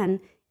 again,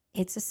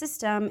 it's a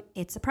system,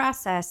 it's a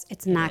process.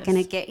 It's not going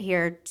to get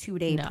here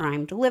 2-day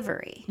prime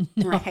delivery,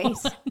 right?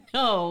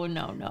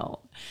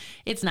 No.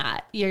 It's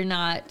not.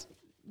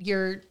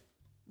 You're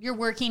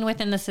working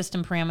within the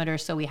system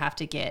parameters. So we have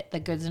to get the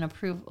goods and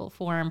approval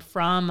form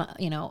from,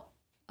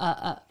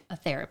 a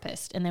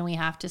therapist, and then we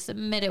have to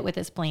submit it with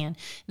this plan.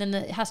 Then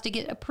it has to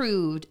get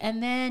approved,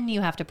 and then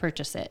you have to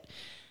purchase it.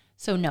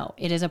 So no,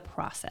 it is a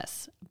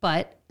process,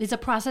 but it's a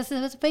process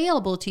that is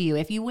available to you.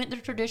 If you went the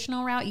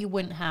traditional route, you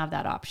wouldn't have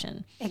that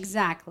option.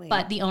 Exactly.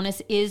 But the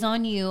onus is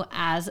on you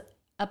as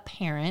a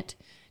parent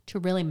to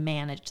really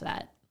manage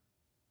that.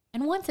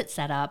 And once it's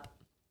set up,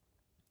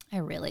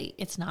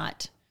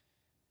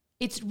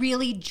 it's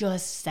really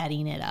just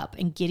setting it up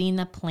and getting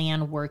the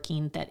plan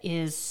working that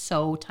is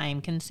so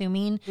time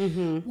consuming.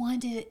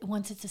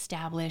 Once it's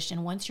established,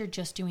 and once you're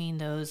just doing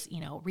those,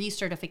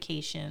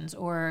 recertifications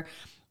or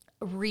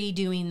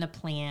redoing the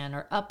plan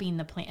or upping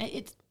the plan,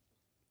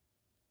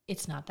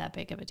 it's not that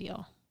big of a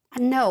deal.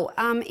 No,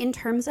 in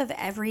terms of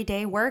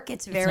everyday work,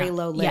 it's very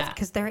low lift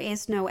because there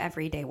is no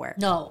everyday work.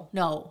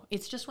 No.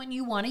 It's just when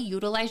you want to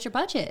utilize your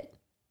budget.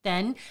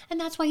 And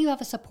that's why you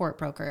have a support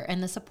broker.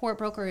 And the support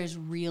broker is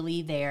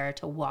really there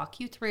to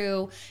walk you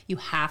through. You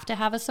have to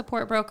have a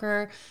support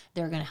broker.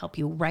 They're going to help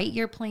you write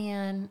your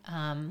plan.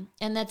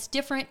 And that's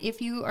different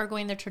if you are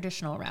going the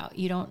traditional route.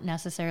 You don't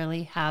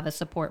necessarily have a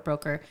support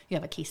broker. You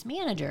have a case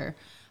manager,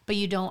 but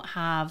you don't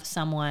have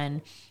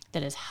someone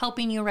that is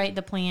helping you write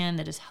the plan,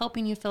 that is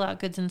helping you fill out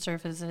goods and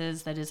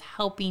services, that is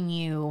helping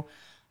you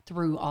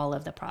through all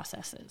of the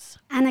processes.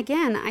 And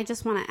again, I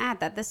just want to add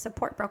that this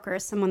support broker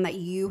is someone that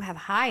you have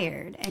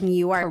hired, and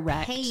you are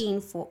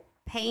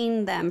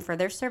paying them for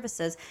their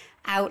services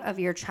out of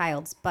your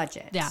child's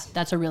budget. Yeah,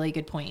 that's a really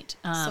good point.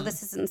 So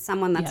this isn't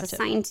someone that's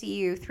assigned to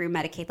you through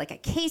Medicaid, like a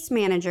case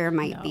manager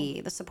might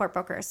be. The support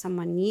broker is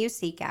someone you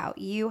seek out,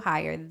 you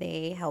hire,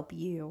 they help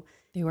you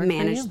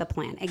manage the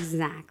plan.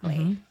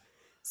 Exactly.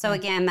 So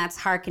again, that's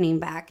hearkening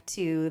back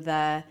to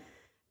the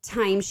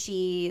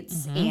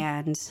timesheets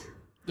and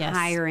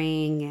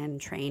hiring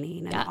and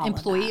training and all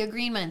employee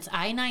agreements,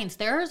 I-9s.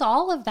 There's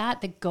all of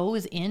that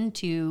goes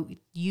into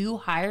you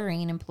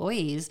hiring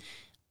employees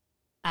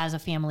as a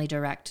Family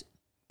Direct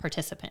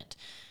participant.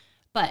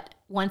 But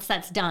once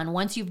that's done,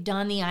 once you've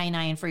done the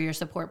I-9 for your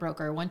support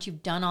broker, once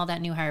you've done all that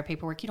new hire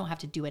paperwork, you don't have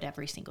to do it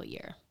every single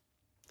year.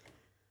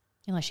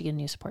 Unless you get a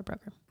new support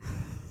broker.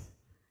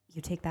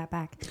 You take that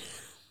back.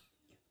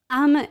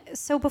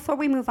 So before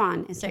we move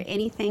on, is there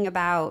anything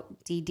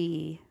about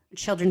DD,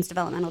 Children's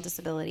Developmental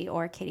Disability,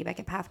 or Katie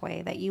Beckett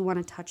Pathway that you want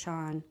to touch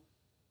on?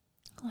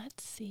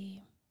 Let's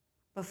see.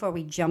 Before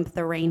we jump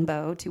the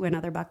rainbow to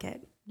another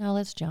bucket. No,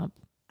 let's jump.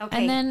 Okay.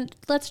 And then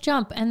let's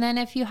jump. And then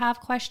if you have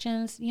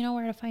questions, you know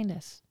where to find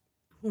us.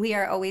 We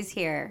are always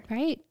here.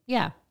 Right?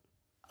 Yeah.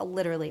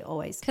 Literally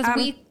always. Because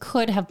we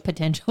could have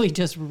potentially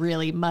just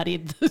really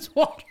muddied this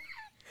water.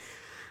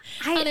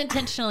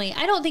 Unintentionally.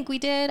 I don't think we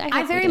did.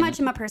 I very much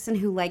am a person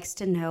who likes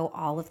to know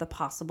all of the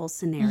possible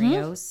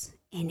scenarios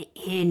in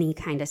any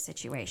kind of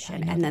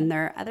situation. And then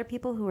there are other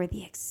people who are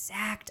the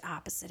exact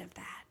opposite of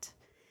that.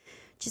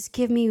 Just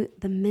give me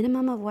the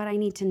minimum of what I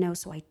need to know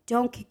so I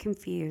don't get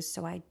confused,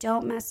 so I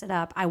don't mess it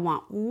up. I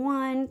want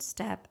one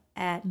step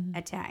at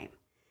a time.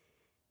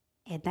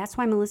 And that's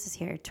why Melissa's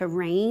here, to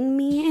rein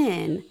me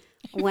in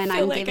when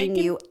I'm giving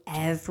you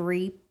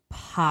every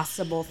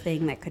possible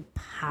thing that could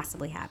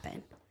possibly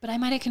happen. But I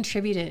might have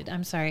contributed.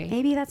 I'm sorry.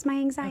 Maybe that's my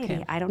anxiety.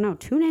 Okay. I don't know.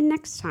 Tune in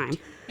next time.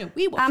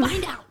 We will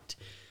find out.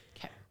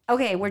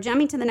 Okay, we're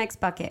jumping to the next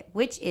bucket,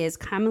 which is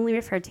commonly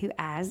referred to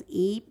as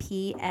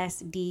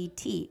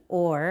EPSDT,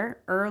 or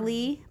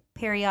Early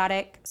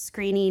Periodic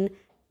Screening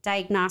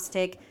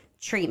Diagnostic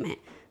Treatment.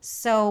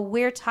 So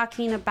we're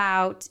talking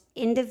about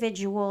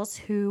individuals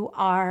who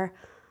are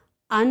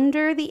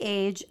under the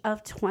age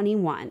of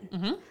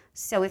 21.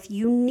 So if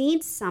you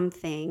need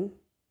something,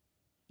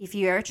 if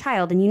you're a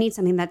child and you need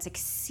something that's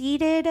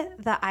exceeded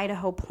the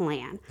Idaho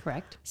plan.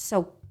 Correct.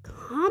 So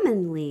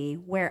commonly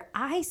where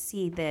I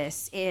see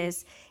this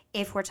is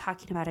if we're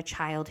talking about a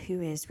child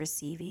who is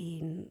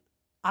receiving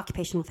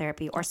occupational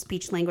therapy or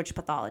speech language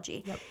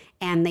pathology,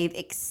 and they've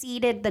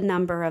exceeded the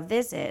number of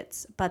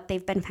visits, but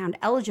they've been found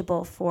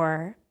eligible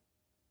for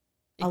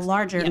a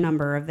larger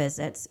number of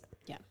visits.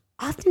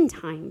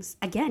 Oftentimes,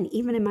 again,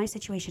 even in my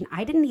situation,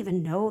 I didn't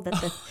even know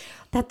that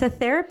that the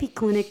therapy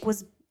clinic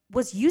was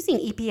using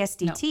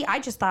EPSDT.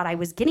 I just thought I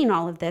was getting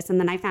all of this. And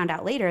then I found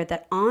out later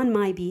that on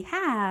my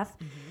behalf,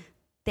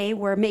 they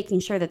were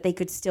making sure that they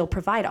could still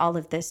provide all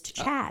of this to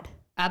Chad.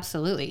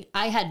 Absolutely.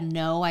 I had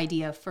no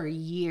idea for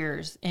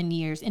years and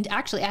years. And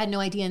actually, I had no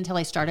idea until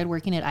I started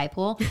working at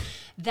iPool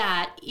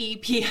that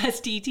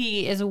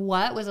EPSDT is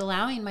what was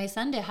allowing my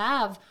son to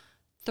have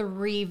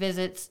 3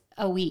 visits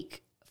a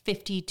week,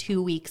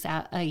 52 weeks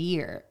a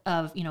year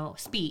of,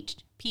 speech,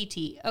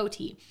 PT,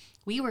 OT.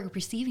 We were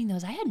receiving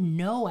those. I had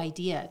no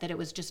idea that it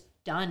was just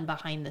done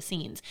behind the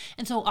scenes.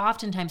 And so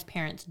oftentimes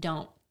parents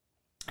don't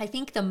I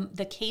think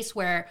the case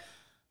where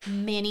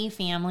many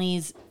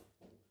families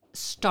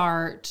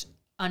start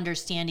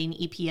understanding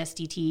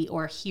EPSDT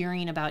or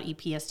hearing about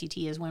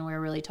EPSDT is when we're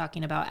really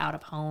talking about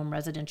out-of-home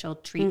residential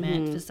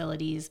treatment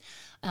facilities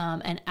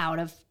and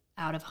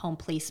out-of-home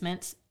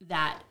placements,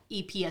 that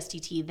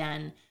EPSDT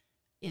then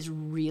is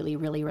really,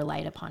 really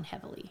relied upon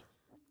heavily.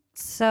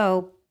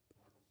 So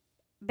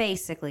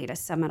basically, to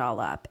sum it all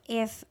up,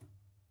 if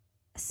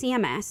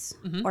CMS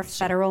or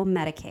federal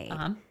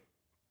Medicaid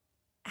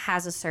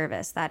has a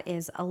service that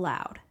is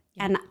allowed,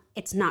 and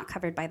it's not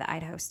covered by the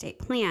Idaho state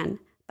plan,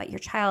 but your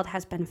child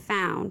has been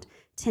found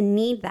to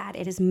need that,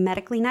 it is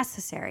medically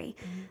necessary,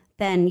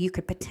 then you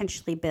could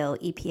potentially bill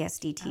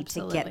EPSDT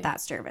to get that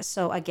service.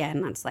 So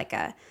again, that's like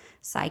a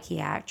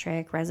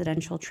psychiatric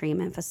residential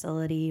treatment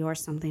facility or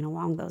something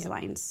along those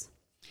lines.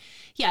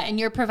 Yeah, and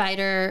your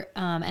provider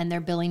and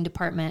their billing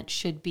department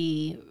should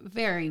be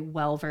very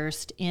well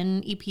versed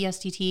in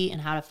EPSDT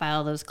and how to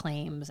file those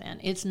claims.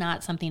 And it's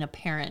not something a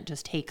parent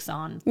just takes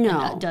on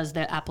and does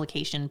the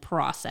application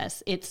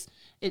process.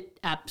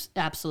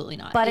 Absolutely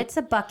not. But it's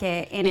a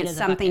bucket, and it's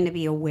something to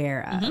be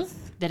aware of.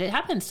 That it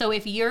happens. So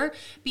if you're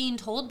being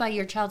told by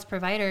your child's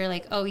provider,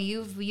 like, oh,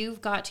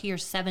 you've got to your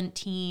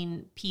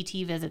 17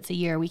 PT visits a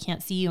year, we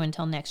can't see you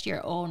until next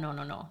year. Oh,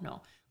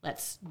 no.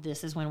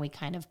 This is when we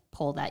kind of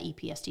pull that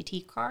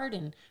EPSDT card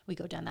and we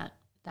go down that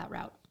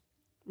route.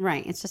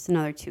 Right. It's just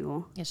another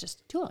tool. It's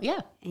just a tool, yeah.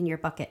 In your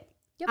bucket.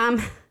 Yep.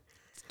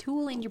 It's a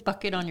tool in your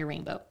bucket on your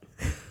rainbow.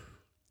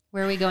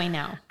 Where are we going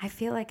now? I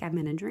feel like I'm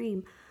in a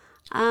dream.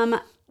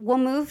 We'll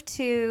move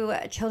to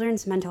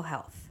children's mental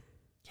health.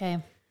 Okay.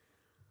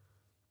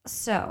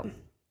 So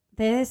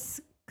this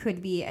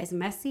could be as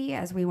messy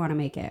as we want to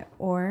make it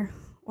or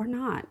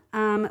not.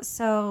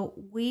 So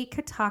we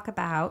could talk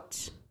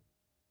about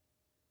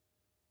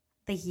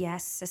the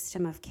YES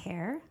system of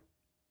care.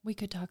 We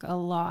could talk a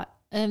lot.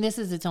 And this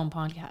is its own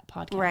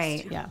podcast.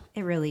 Right. Yeah.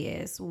 It really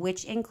is,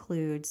 which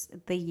includes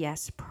the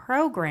YES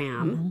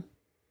program,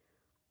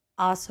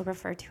 also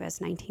referred to as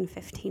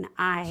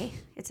 1915I.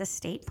 It's a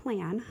state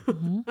plan.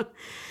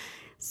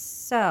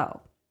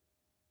 So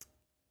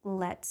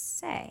let's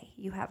say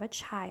you have a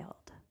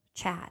child,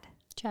 Chad.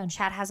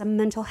 Chad has a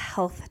mental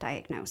health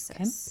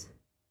diagnosis. Okay.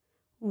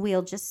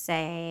 We'll just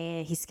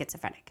say he's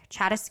schizophrenic.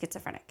 Chad is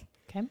schizophrenic.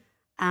 Okay.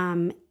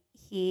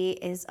 He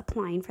is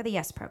applying for the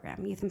YES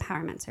program, Youth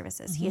Empowerment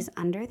Services. He is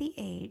under the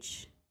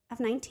age of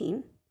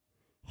 19.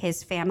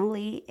 His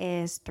family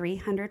is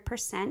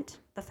 300%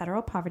 the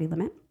federal poverty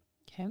limit.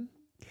 Okay.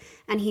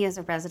 And he is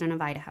a resident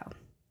of Idaho.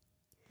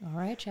 All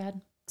right,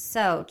 Chad.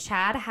 So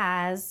Chad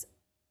has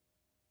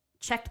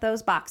checked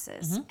those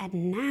boxes,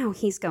 and now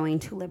he's going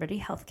to Liberty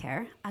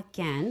Healthcare,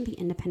 again, the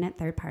independent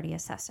third-party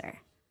assessor.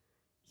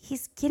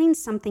 He's getting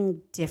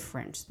something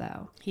different,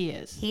 though. He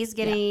is. He's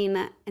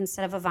getting,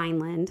 instead of a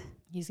Vineland,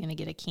 he's going to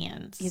get a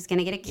CANS. He's going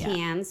to get a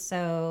CANS,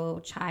 so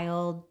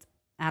child,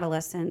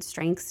 adolescent,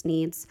 strengths,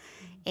 needs,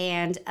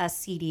 and a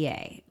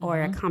CDA,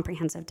 or a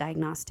comprehensive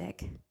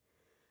diagnostic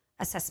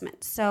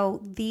assessment.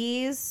 So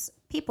these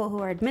people who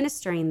are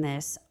administering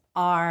this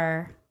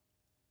are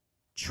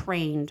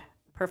trained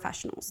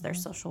professionals. They're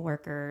social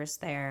workers.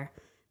 They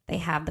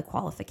have the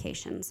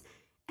qualifications.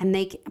 And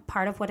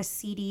part of what a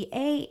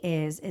CDA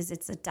is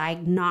it's a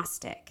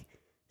diagnostic.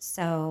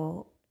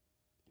 So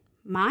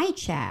my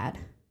Chad,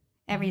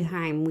 every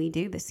time we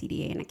do the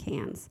CDA and a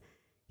CANS,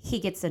 he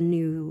gets a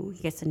new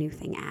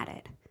thing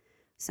added.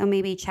 So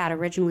maybe Chad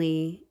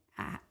originally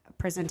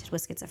presented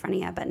with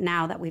schizophrenia, but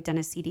now that we've done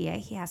a CDA,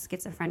 he has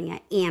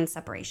schizophrenia and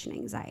separation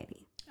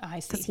anxiety. I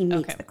see. Because he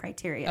meets the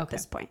criteria at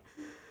this point.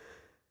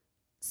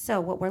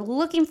 So what we're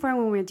looking for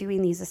when we're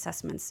doing these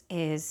assessments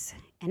is,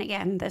 and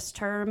again, this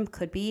term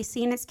could be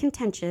seen as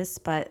contentious,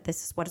 but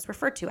this is what it's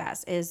referred to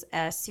as, is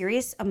a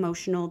serious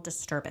emotional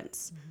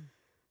disturbance.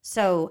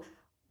 So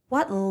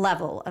what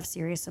level of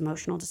serious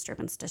emotional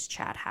disturbance does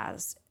Chad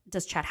have?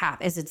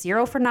 Is it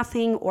 0 for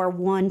nothing or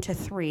 1 to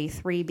 3,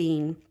 3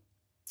 being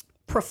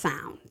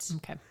profound?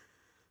 Okay.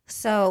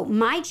 So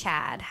my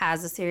Chad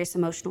has a serious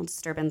emotional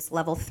disturbance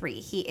level 3.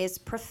 He is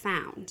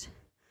profound.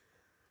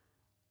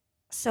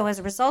 So as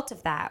a result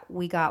of that,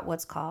 we got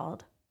what's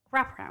called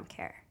wraparound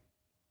care.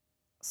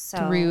 So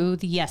through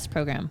the YES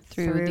program.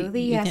 Through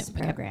the YES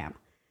program.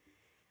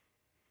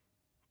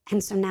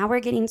 And so now we're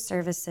getting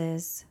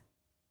services.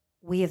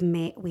 We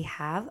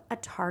have a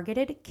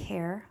targeted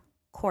care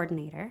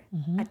coordinator,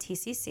 a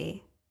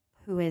TCC,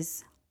 who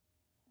is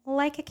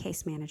like a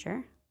case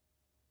manager.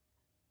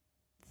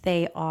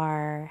 They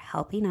are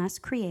helping us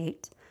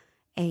create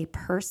a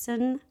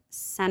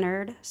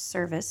person-centered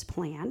service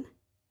plan.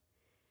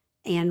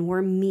 And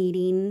we're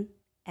meeting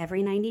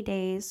every 90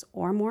 days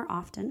or more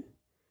often.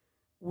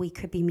 We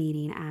could be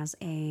meeting as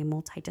a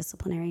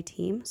multidisciplinary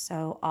team.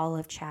 So all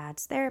of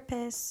Chad's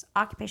therapists,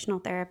 occupational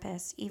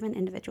therapists, even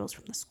individuals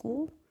from the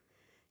school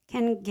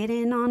can get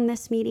in on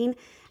this meeting.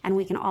 And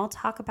we can all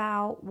talk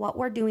about what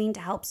we're doing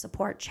to help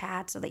support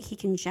Chad so that he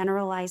can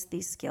generalize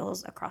these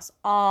skills across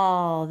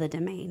all the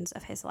domains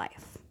of his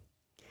life.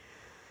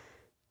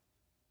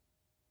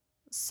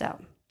 So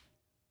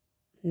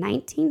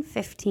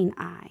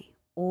 1915I,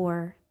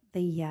 or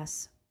the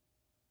YES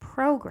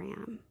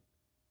program,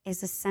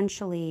 is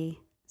essentially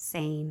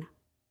saying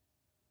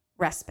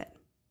respite.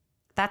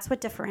 That's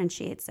what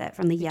differentiates it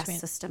from the YES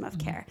system of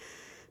care.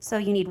 So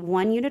you need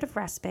 1 unit of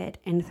respite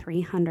in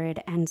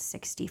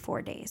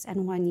 364 days,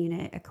 and 1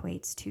 unit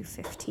equates to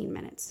 15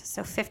 minutes.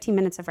 So 15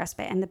 minutes of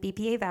respite, and the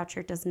BPA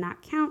voucher does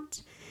not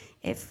count.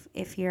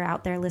 If you're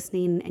out there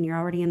listening and you're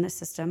already in the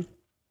system,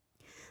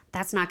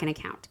 that's not going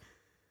to count.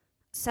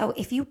 So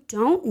if you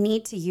don't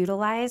need to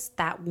utilize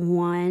that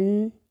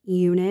 1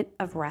 unit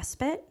of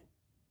respite,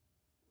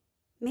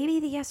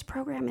 maybe the YES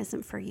program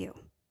isn't for you.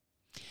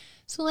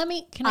 So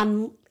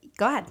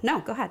Go ahead.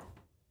 No, go ahead.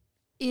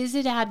 Is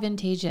it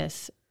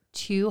advantageous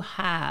to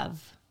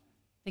have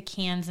the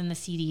CANS and the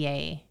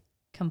CDA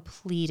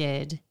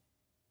completed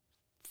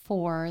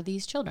for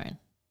these children?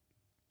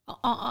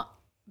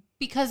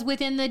 Because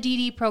within the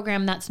DD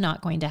program, that's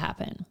not going to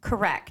happen.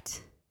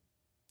 Correct.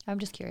 I'm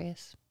just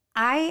curious.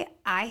 I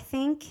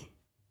think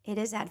it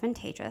is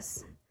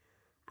advantageous.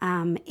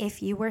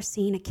 If you were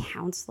seeing a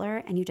counselor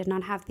and you did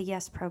not have the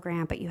YES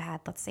program, but you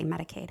had, let's say,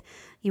 Medicaid,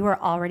 you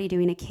were already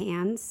doing a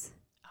CANS.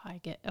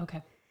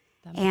 Okay.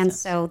 And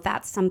so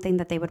that's something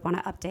that they would want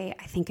to update.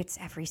 I think it's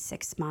every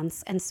 6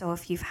 months. And so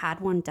if you've had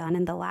one done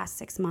in the last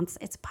 6 months,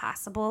 it's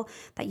possible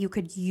that you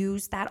could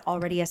use that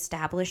already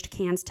established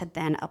CANS to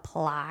then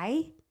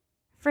apply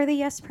for the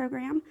YES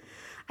program.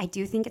 I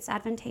do think it's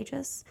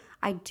advantageous.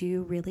 I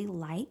do really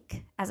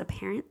like, as a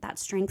parent, that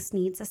strengths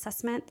needs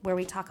assessment where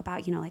we talk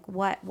about, like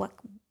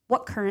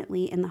what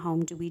currently in the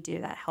home do we do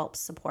that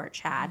helps support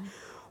Chad?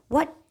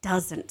 What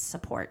doesn't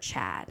support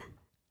Chad?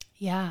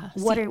 Yeah.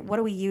 What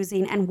are we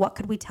using, and what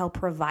could we tell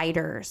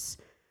providers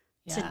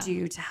to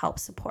do to help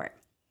support?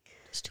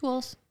 Those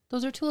tools.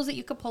 Those are tools that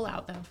you could pull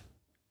out, though.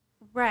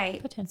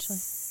 Right. Potentially.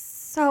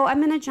 So I'm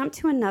going to jump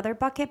to another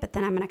bucket, but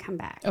then I'm going to come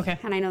back. Okay.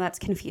 And I know that's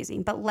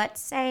confusing, but let's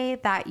say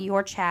that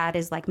your Chad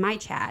is like my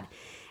Chad,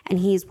 and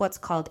he's what's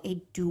called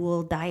a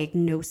dual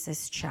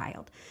diagnosis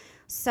child.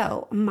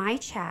 So my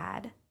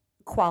Chad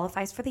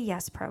qualifies for the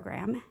YES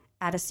program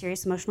at a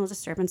serious emotional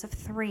disturbance of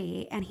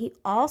 3, and he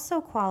also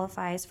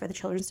qualifies for the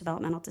Children's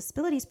Developmental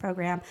Disabilities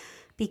Program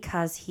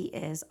because he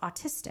is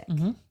autistic.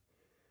 Mm-hmm.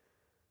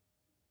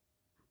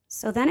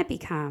 So then it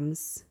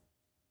becomes,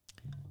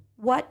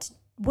 what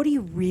are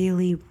you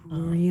really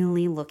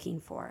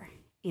looking for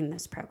in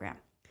this program?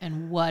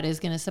 And what is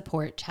going to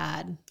support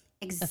Chad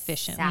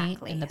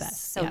efficiently and the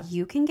best? So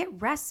you can get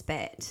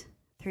respite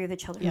through the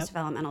Children's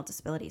Developmental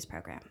Disabilities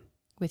Program.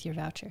 With your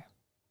voucher,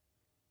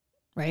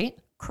 right?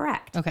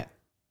 Correct. Okay.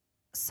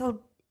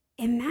 So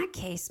in that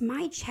case,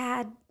 my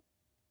Chad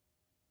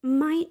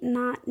might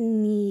not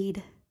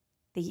need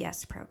the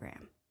YES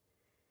program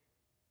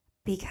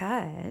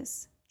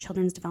because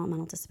Children's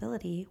Developmental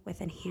Disability with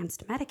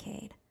Enhanced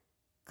Medicaid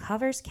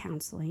covers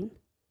counseling,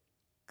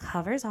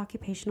 covers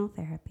occupational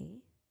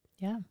therapy,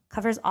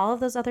 covers all of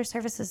those other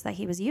services that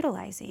he was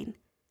utilizing.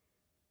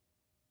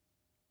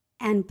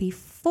 And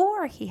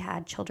before he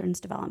had Children's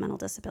Developmental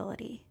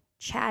Disability,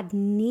 Chad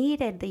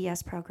needed the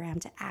YES program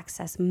to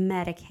access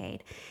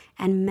Medicaid,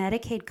 and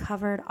Medicaid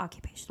covered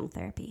occupational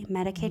therapy.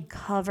 Medicaid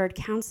covered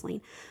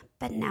counseling.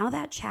 But now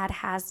that Chad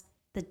has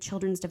the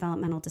Children's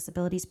Developmental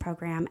Disabilities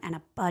Program and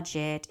a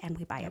budget, and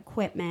we buy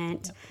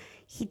equipment,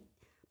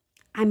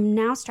 I'm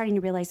now starting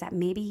to realize that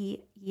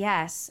maybe,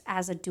 yes,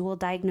 as a dual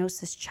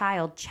diagnosis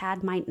child,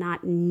 Chad might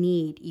not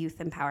need youth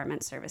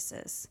empowerment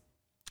services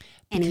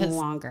any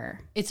longer.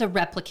 It's a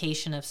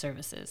replication of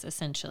services,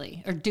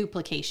 essentially, or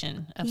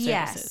duplication of services.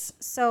 Yes.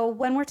 So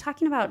when we're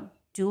talking about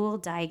dual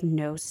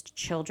diagnosed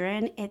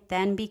children, it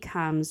then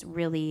becomes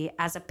really,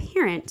 as a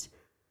parent,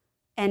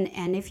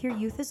 and if your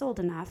youth is old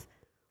enough,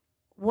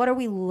 what are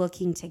we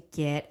looking to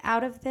get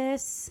out of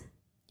this?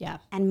 Yeah.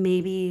 And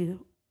maybe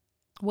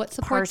what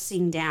supports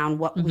parsing down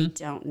what we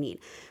don't need.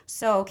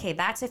 So, okay,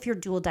 that's if you're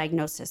dual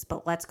diagnosis,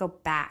 but let's go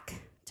back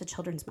to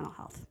children's mental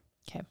health.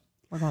 Okay.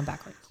 We're going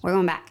backwards. We're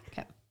going back.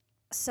 Okay.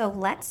 So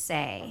let's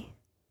say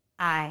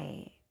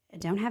I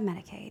don't have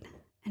Medicaid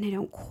and I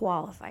don't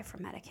qualify for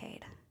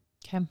Medicaid.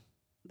 Okay.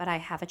 But I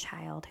have a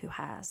child who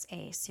has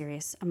a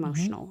serious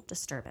emotional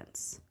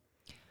disturbance.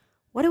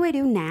 What do I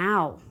do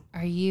now?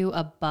 Are you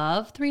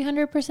above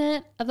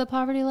 300% of the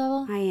poverty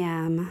level? I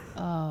am.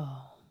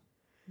 Oh,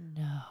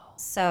 no.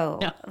 So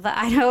the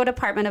Idaho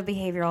Department of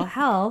Behavioral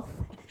Health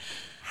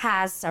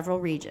has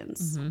several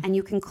regions, and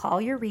you can call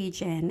your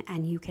region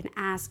and you can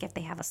ask if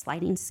they have a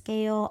sliding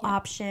scale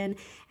option.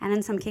 And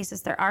in some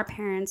cases, there are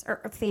parents or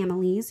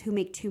families who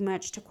make too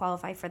much to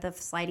qualify for the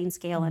sliding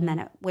scale, and then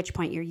at which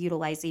point you're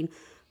utilizing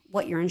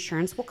what your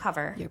insurance will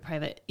cover. Your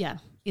private,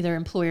 either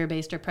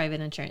employer-based or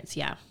private insurance,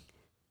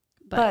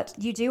 But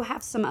you do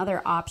have some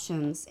other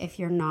options if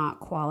you're not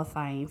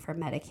qualifying for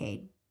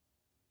Medicaid.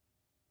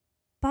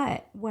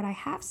 But what I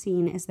have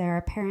seen is there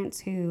are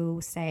parents who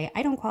say,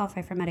 I don't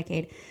qualify for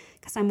Medicaid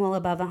because I'm well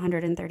above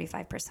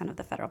 135% of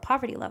the federal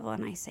poverty level.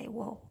 And I say,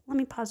 well, let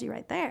me pause you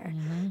right there.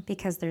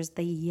 Because there's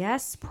the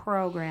YES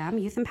program,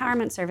 Youth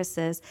Empowerment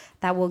Services,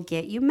 that will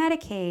get you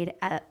Medicaid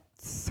at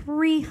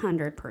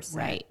 300%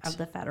 Right. of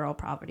the federal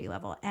poverty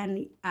level.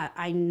 And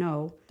I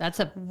know That's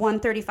a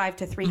 135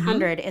 to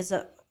 300 is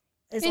a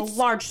It's-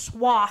 large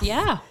swath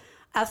yeah.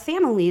 of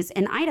families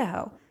in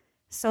Idaho.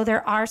 So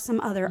there are some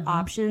other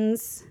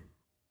options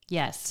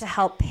Yes. to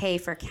help pay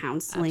for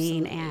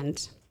counseling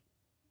Absolutely.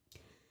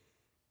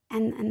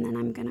 and then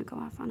I'm gonna go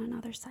off on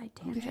another side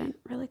tangent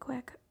really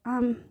quick.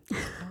 I'm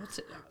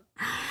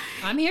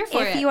here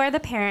for If it. you are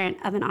the parent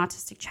of an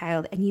autistic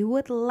child and you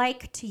would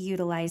like to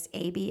utilize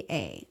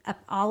ABA,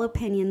 all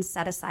opinions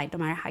set aside, no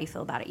matter how you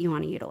feel about it, you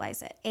want to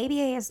utilize it.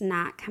 ABA is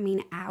not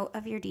coming out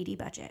of your DD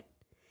budget.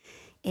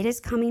 It is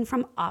coming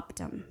from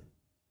Optum.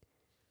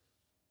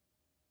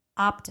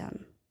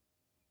 Optum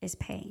is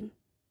paying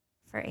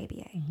for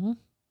ABA.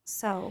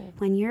 So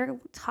when you're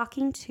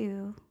talking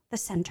to the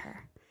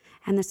center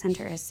and the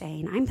center is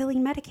saying, I'm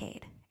billing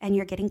Medicaid and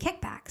you're getting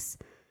kickbacks,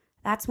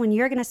 that's when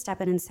you're going to step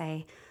in and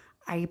say,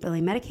 are you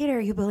billing Medicaid or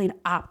are you billing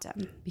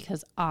Optum?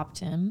 Because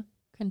Optum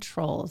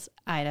controls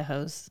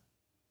Idaho's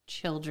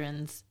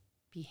children's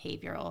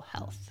behavioral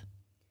health.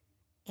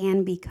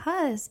 And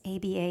because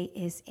ABA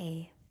is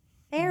a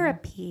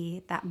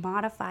therapy that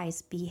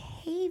modifies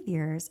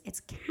behaviors,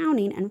 it's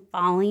counting and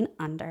falling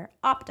under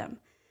Optum.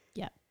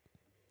 Yeah.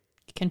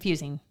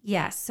 Confusing.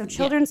 Yes. So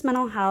children's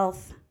mental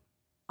health,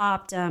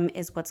 Optum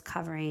is what's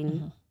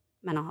covering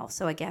mental health.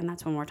 So again,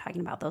 that's when we're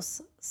talking about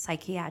those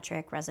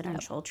psychiatric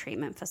residential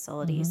treatment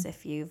facilities.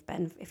 If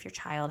your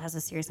child has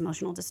a serious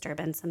emotional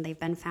disturbance and they've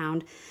been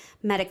found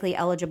medically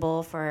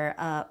eligible for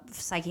a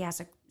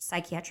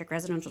psychiatric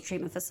residential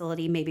treatment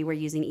facility, maybe we're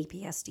using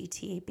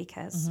EPSDT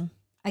because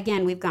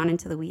again, we've gone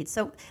into the weeds.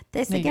 So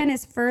this again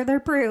is further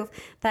proof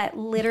that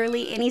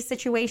literally any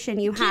situation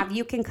you have,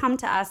 you can come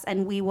to us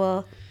and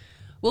we'll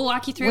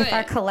walk you through with it.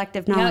 our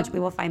collective knowledge, we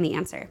will find the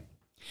answer.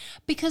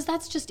 Because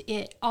that's just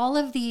it. All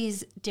of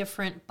these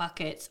different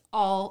buckets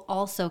all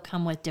also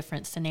come with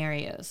different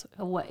scenarios.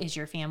 What is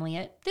your family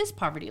at this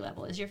poverty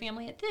level? Is your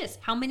family at this?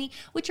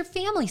 What's your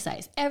family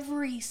size?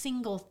 Every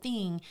single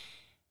thing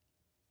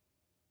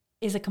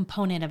is a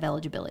component of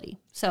eligibility.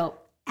 So,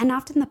 and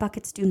often the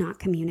buckets do not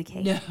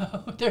communicate.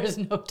 no, there's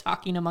no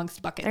talking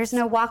amongst buckets. There's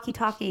no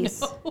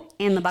walkie-talkies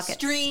in the buckets.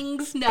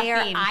 Strings, nothing. They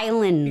are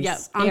islands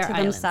they are unto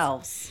islands.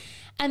 themselves.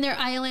 And they're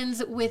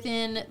islands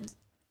within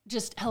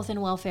just health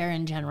and welfare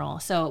in general.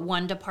 So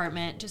one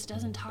department just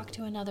doesn't talk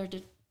to another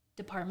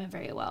department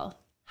very well.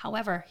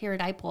 However, here at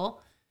IPOL,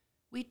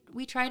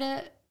 we try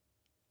to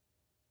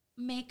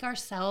make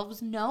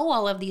ourselves know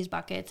all of these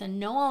buckets and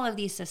know all of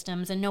these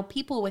systems and know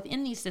people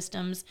within these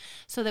systems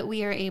so that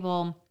we are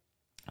able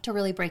to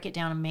really break it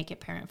down and make it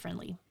parent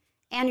friendly.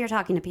 And you're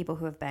talking to people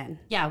who have been.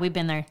 Yeah, we've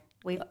been there.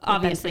 We've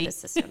obviously been through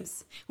the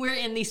systems. We're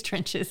in these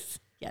trenches.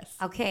 Yes.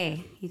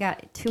 Okay, you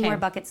got two more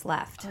buckets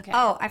left. Okay.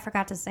 Oh, I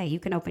forgot to say, you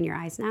can open your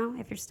eyes now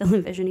if you're still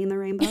envisioning the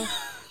rainbow.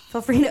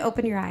 Feel free to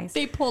open your eyes.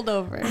 They pulled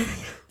over.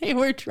 They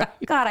were trying.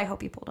 God, I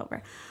hope you pulled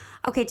over.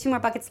 Okay, two more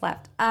buckets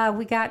left.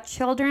 We got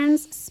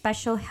Children's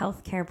Special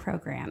Health Care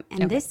Program,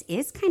 and this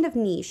is kind of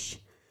niche.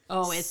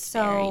 Oh, it's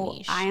very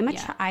niche. I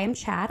am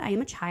Chad. I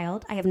am a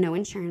child. I have no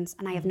insurance,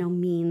 and I have no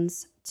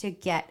means to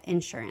get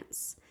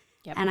insurance.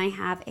 Yep. And I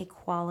have a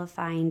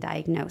qualifying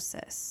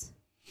diagnosis.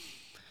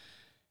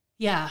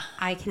 Yeah.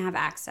 I can have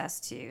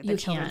access to the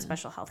Children's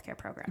Special Health Care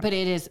Program. But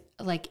it is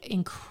like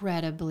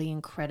incredibly,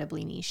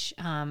 incredibly niche.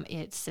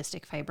 It's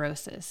cystic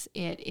fibrosis.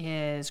 It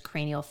is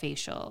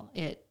craniofacial.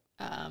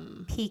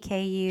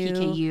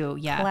 PKU,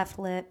 yeah. Cleft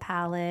lip,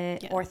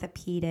 palate,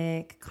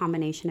 orthopedic,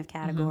 combination of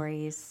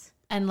categories.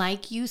 And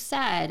like you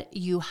said,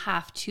 you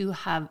have to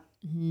have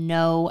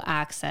no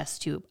access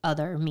to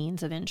other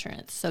means of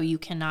insurance. So you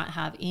cannot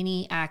have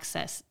any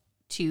access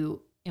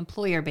to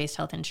employer-based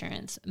health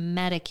insurance,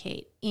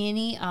 Medicaid,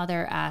 any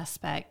other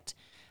aspect,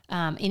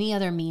 any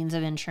other means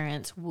of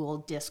insurance will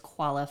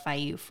disqualify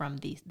you from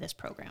this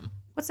program.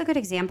 What's a good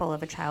example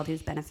of a child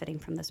who's benefiting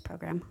from this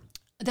program?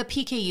 The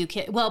PKU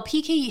kid. Well,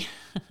 PKU,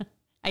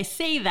 I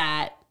say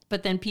that,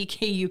 but then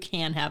PKU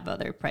can have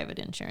other private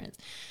insurance.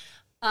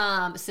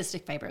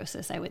 Cystic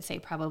fibrosis, I would say,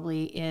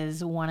 probably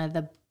is one of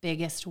the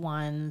biggest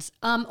ones,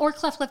 or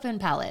cleft lip and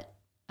palate.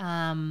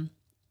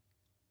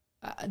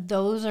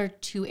 Those are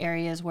two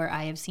areas where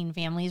I have seen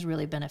families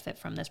really benefit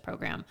from this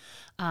program.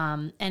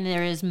 And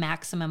there is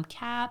maximum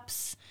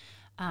caps.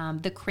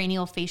 The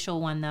craniofacial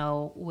one,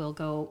 though,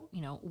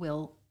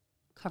 will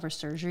cover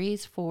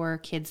surgeries for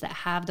kids that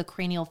have the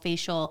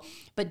craniofacial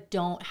but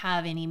don't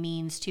have any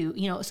means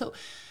to, so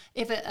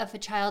if a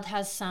child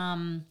has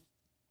some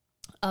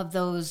of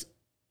those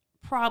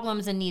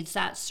problems and needs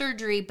that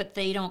surgery, but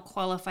they don't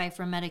qualify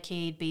for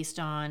Medicaid based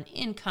on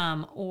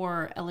income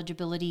or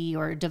eligibility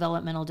or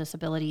developmental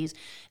disabilities,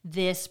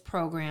 this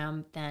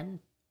program then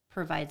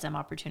provides them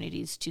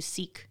opportunities to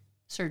seek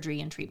surgery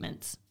and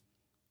treatments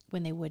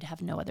when they would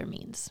have no other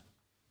means.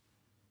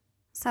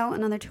 So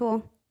another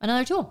tool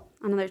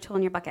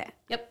in your bucket.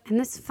 Yep. And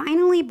this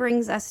finally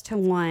brings us to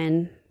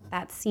one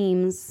that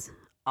seems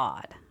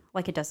odd,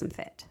 like it doesn't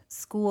fit.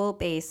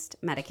 School-based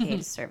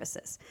Medicaid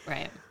services.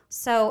 Right.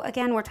 So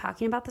again, we're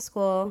talking about the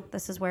school.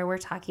 This is where we're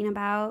talking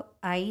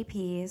about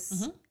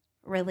IEPs.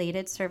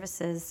 related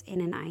services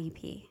in an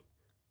IEP.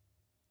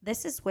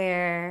 This is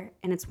where,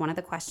 and it's one of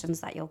the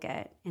questions that you'll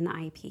get in the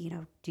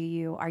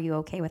IEP, are you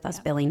okay with us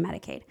billing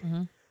Medicaid?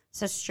 Mm-hmm.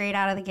 So straight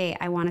out of the gate,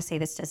 I want to say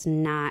this does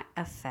not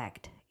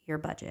affect your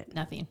budget.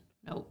 Nothing.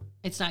 No,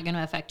 it's not going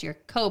to affect your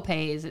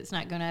co-pays. It's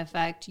not going to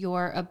affect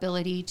your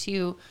ability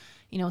to,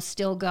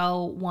 still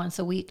go once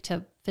a week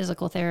to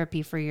physical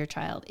therapy for your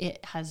child.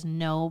 It has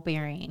no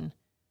bearing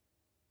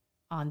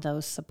on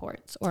those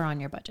supports or on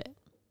your budget.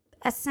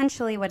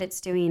 Essentially what it's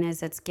doing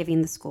is it's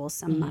giving the school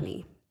some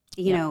money.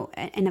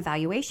 An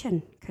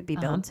evaluation could be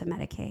billed to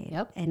Medicaid.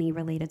 Yep. Any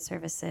related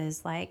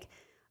services like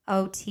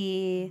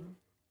OT,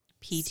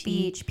 PT,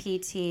 speech,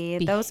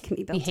 PT, those can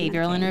be billed to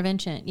behavioral Medicaid.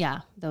 intervention.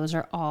 Yeah, those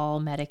are all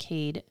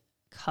Medicaid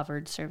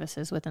covered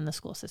services within the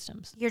school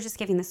systems. You're just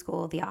giving the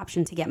school the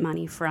option to get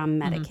money from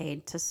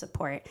Medicaid to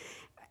support.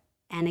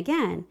 And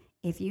again,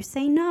 if you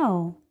say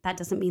no, that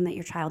doesn't mean that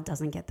your child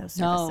doesn't get those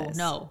services.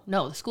 No.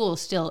 The school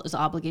still is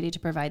obligated to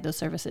provide those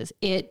services.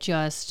 It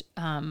just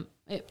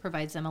it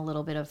provides them a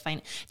little bit of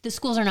The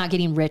schools are not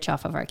getting rich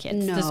off of our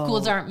kids. No. The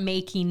schools aren't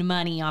making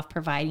money off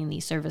providing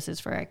these services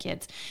for our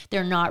kids.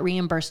 They're not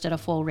reimbursed at a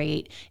full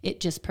rate. It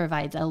just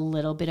provides a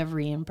little bit of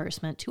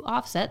reimbursement to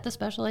offset the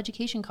special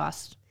education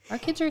costs. Our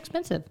kids are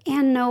expensive.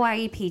 And no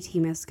IEP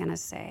team is going to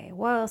say,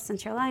 well,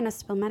 since you're allowing us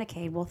to bill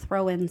Medicaid, we'll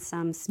throw in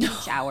some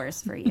speech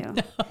hours for you.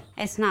 No.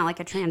 It's not like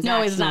a transactional.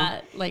 No, it's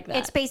not like that.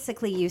 It's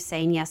basically you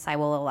saying, yes, I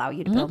will allow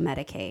you to bill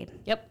Medicaid.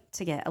 Yep.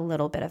 To get a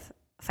little bit of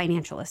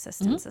financial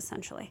assistance,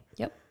 essentially.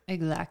 Yep,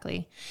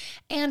 exactly.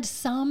 And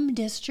some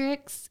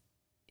districts,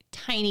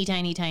 tiny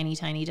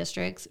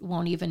districts,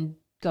 won't even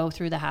go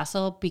through the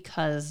hassle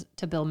because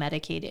to bill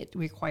Medicaid, it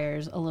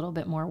requires a little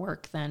bit more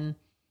work than...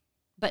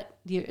 But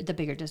the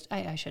bigger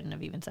I shouldn't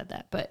have even said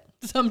that, but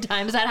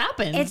sometimes that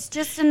happens. It's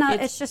just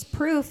it's just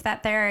proof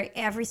that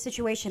every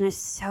situation is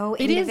so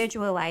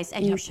individualized,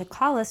 and you should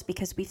call us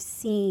because we've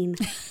seen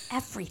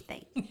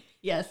everything.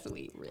 Yes,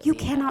 we really You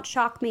cannot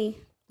shock me.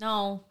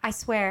 No. I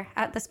swear.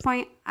 At this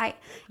point,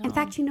 in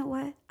fact, you know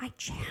what? I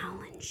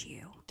challenge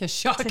you to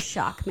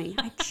shock me.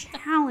 I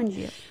challenge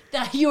you.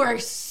 That you are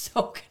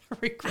so going to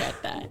regret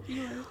that.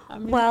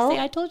 I'm well, say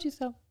I told you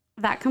so.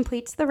 That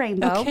completes the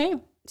rainbow. Okay.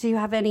 Do you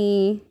have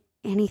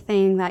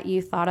anything that you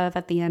thought of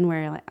at the end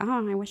where you're like,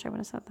 oh, I wish I would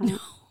have said that? No.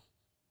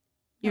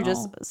 You're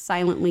just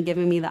silently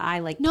giving me the eye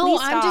like, no,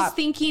 please stop. I'm just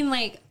thinking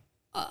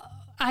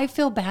I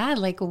feel bad.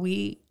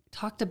 We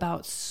talked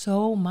about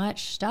so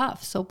much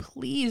stuff. So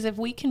please, if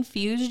we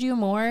confused you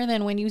more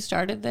than when you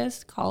started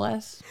this, call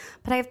us.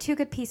 But I have two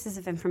good pieces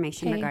of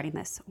information regarding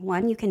this.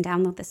 One, you can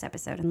download this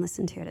episode and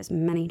listen to it as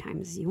many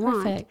times as you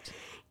want.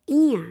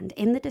 And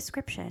in the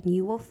description,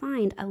 you will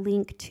find a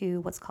link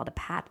to what's called a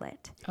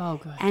Padlet. Oh,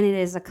 good. And it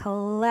is a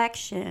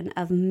collection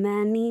of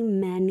many,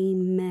 many,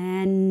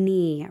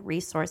 many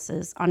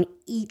resources on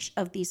each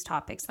of these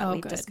topics that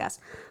we've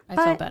discussed. I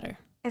feel better.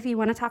 If you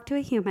want to talk to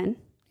a human,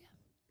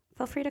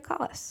 feel free to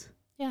call us.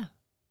 Yeah.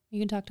 You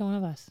can talk to one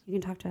of us.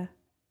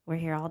 We're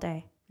here all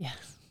day.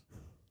 Yes.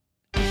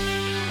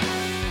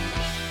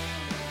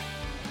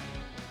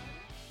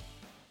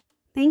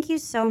 Thank you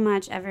so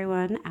much,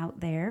 everyone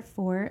out there,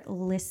 for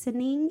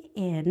listening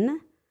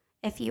in.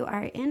 If you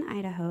are in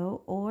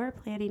Idaho or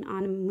planning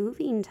on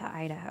moving to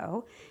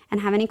Idaho and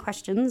have any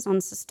questions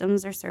on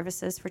systems or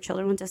services for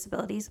children with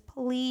disabilities,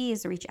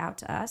 please reach out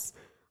to us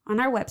on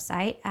our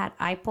website at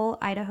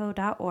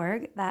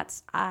ipulidaho.org.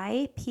 That's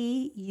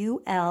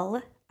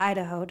IPUL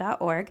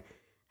Idaho.org.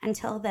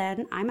 Until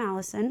then, I'm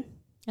Allison.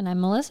 And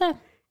I'm Melissa.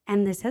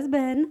 And this has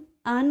been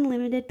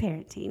Unlimited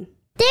Parenting.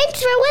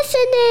 Thanks for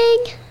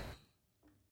listening.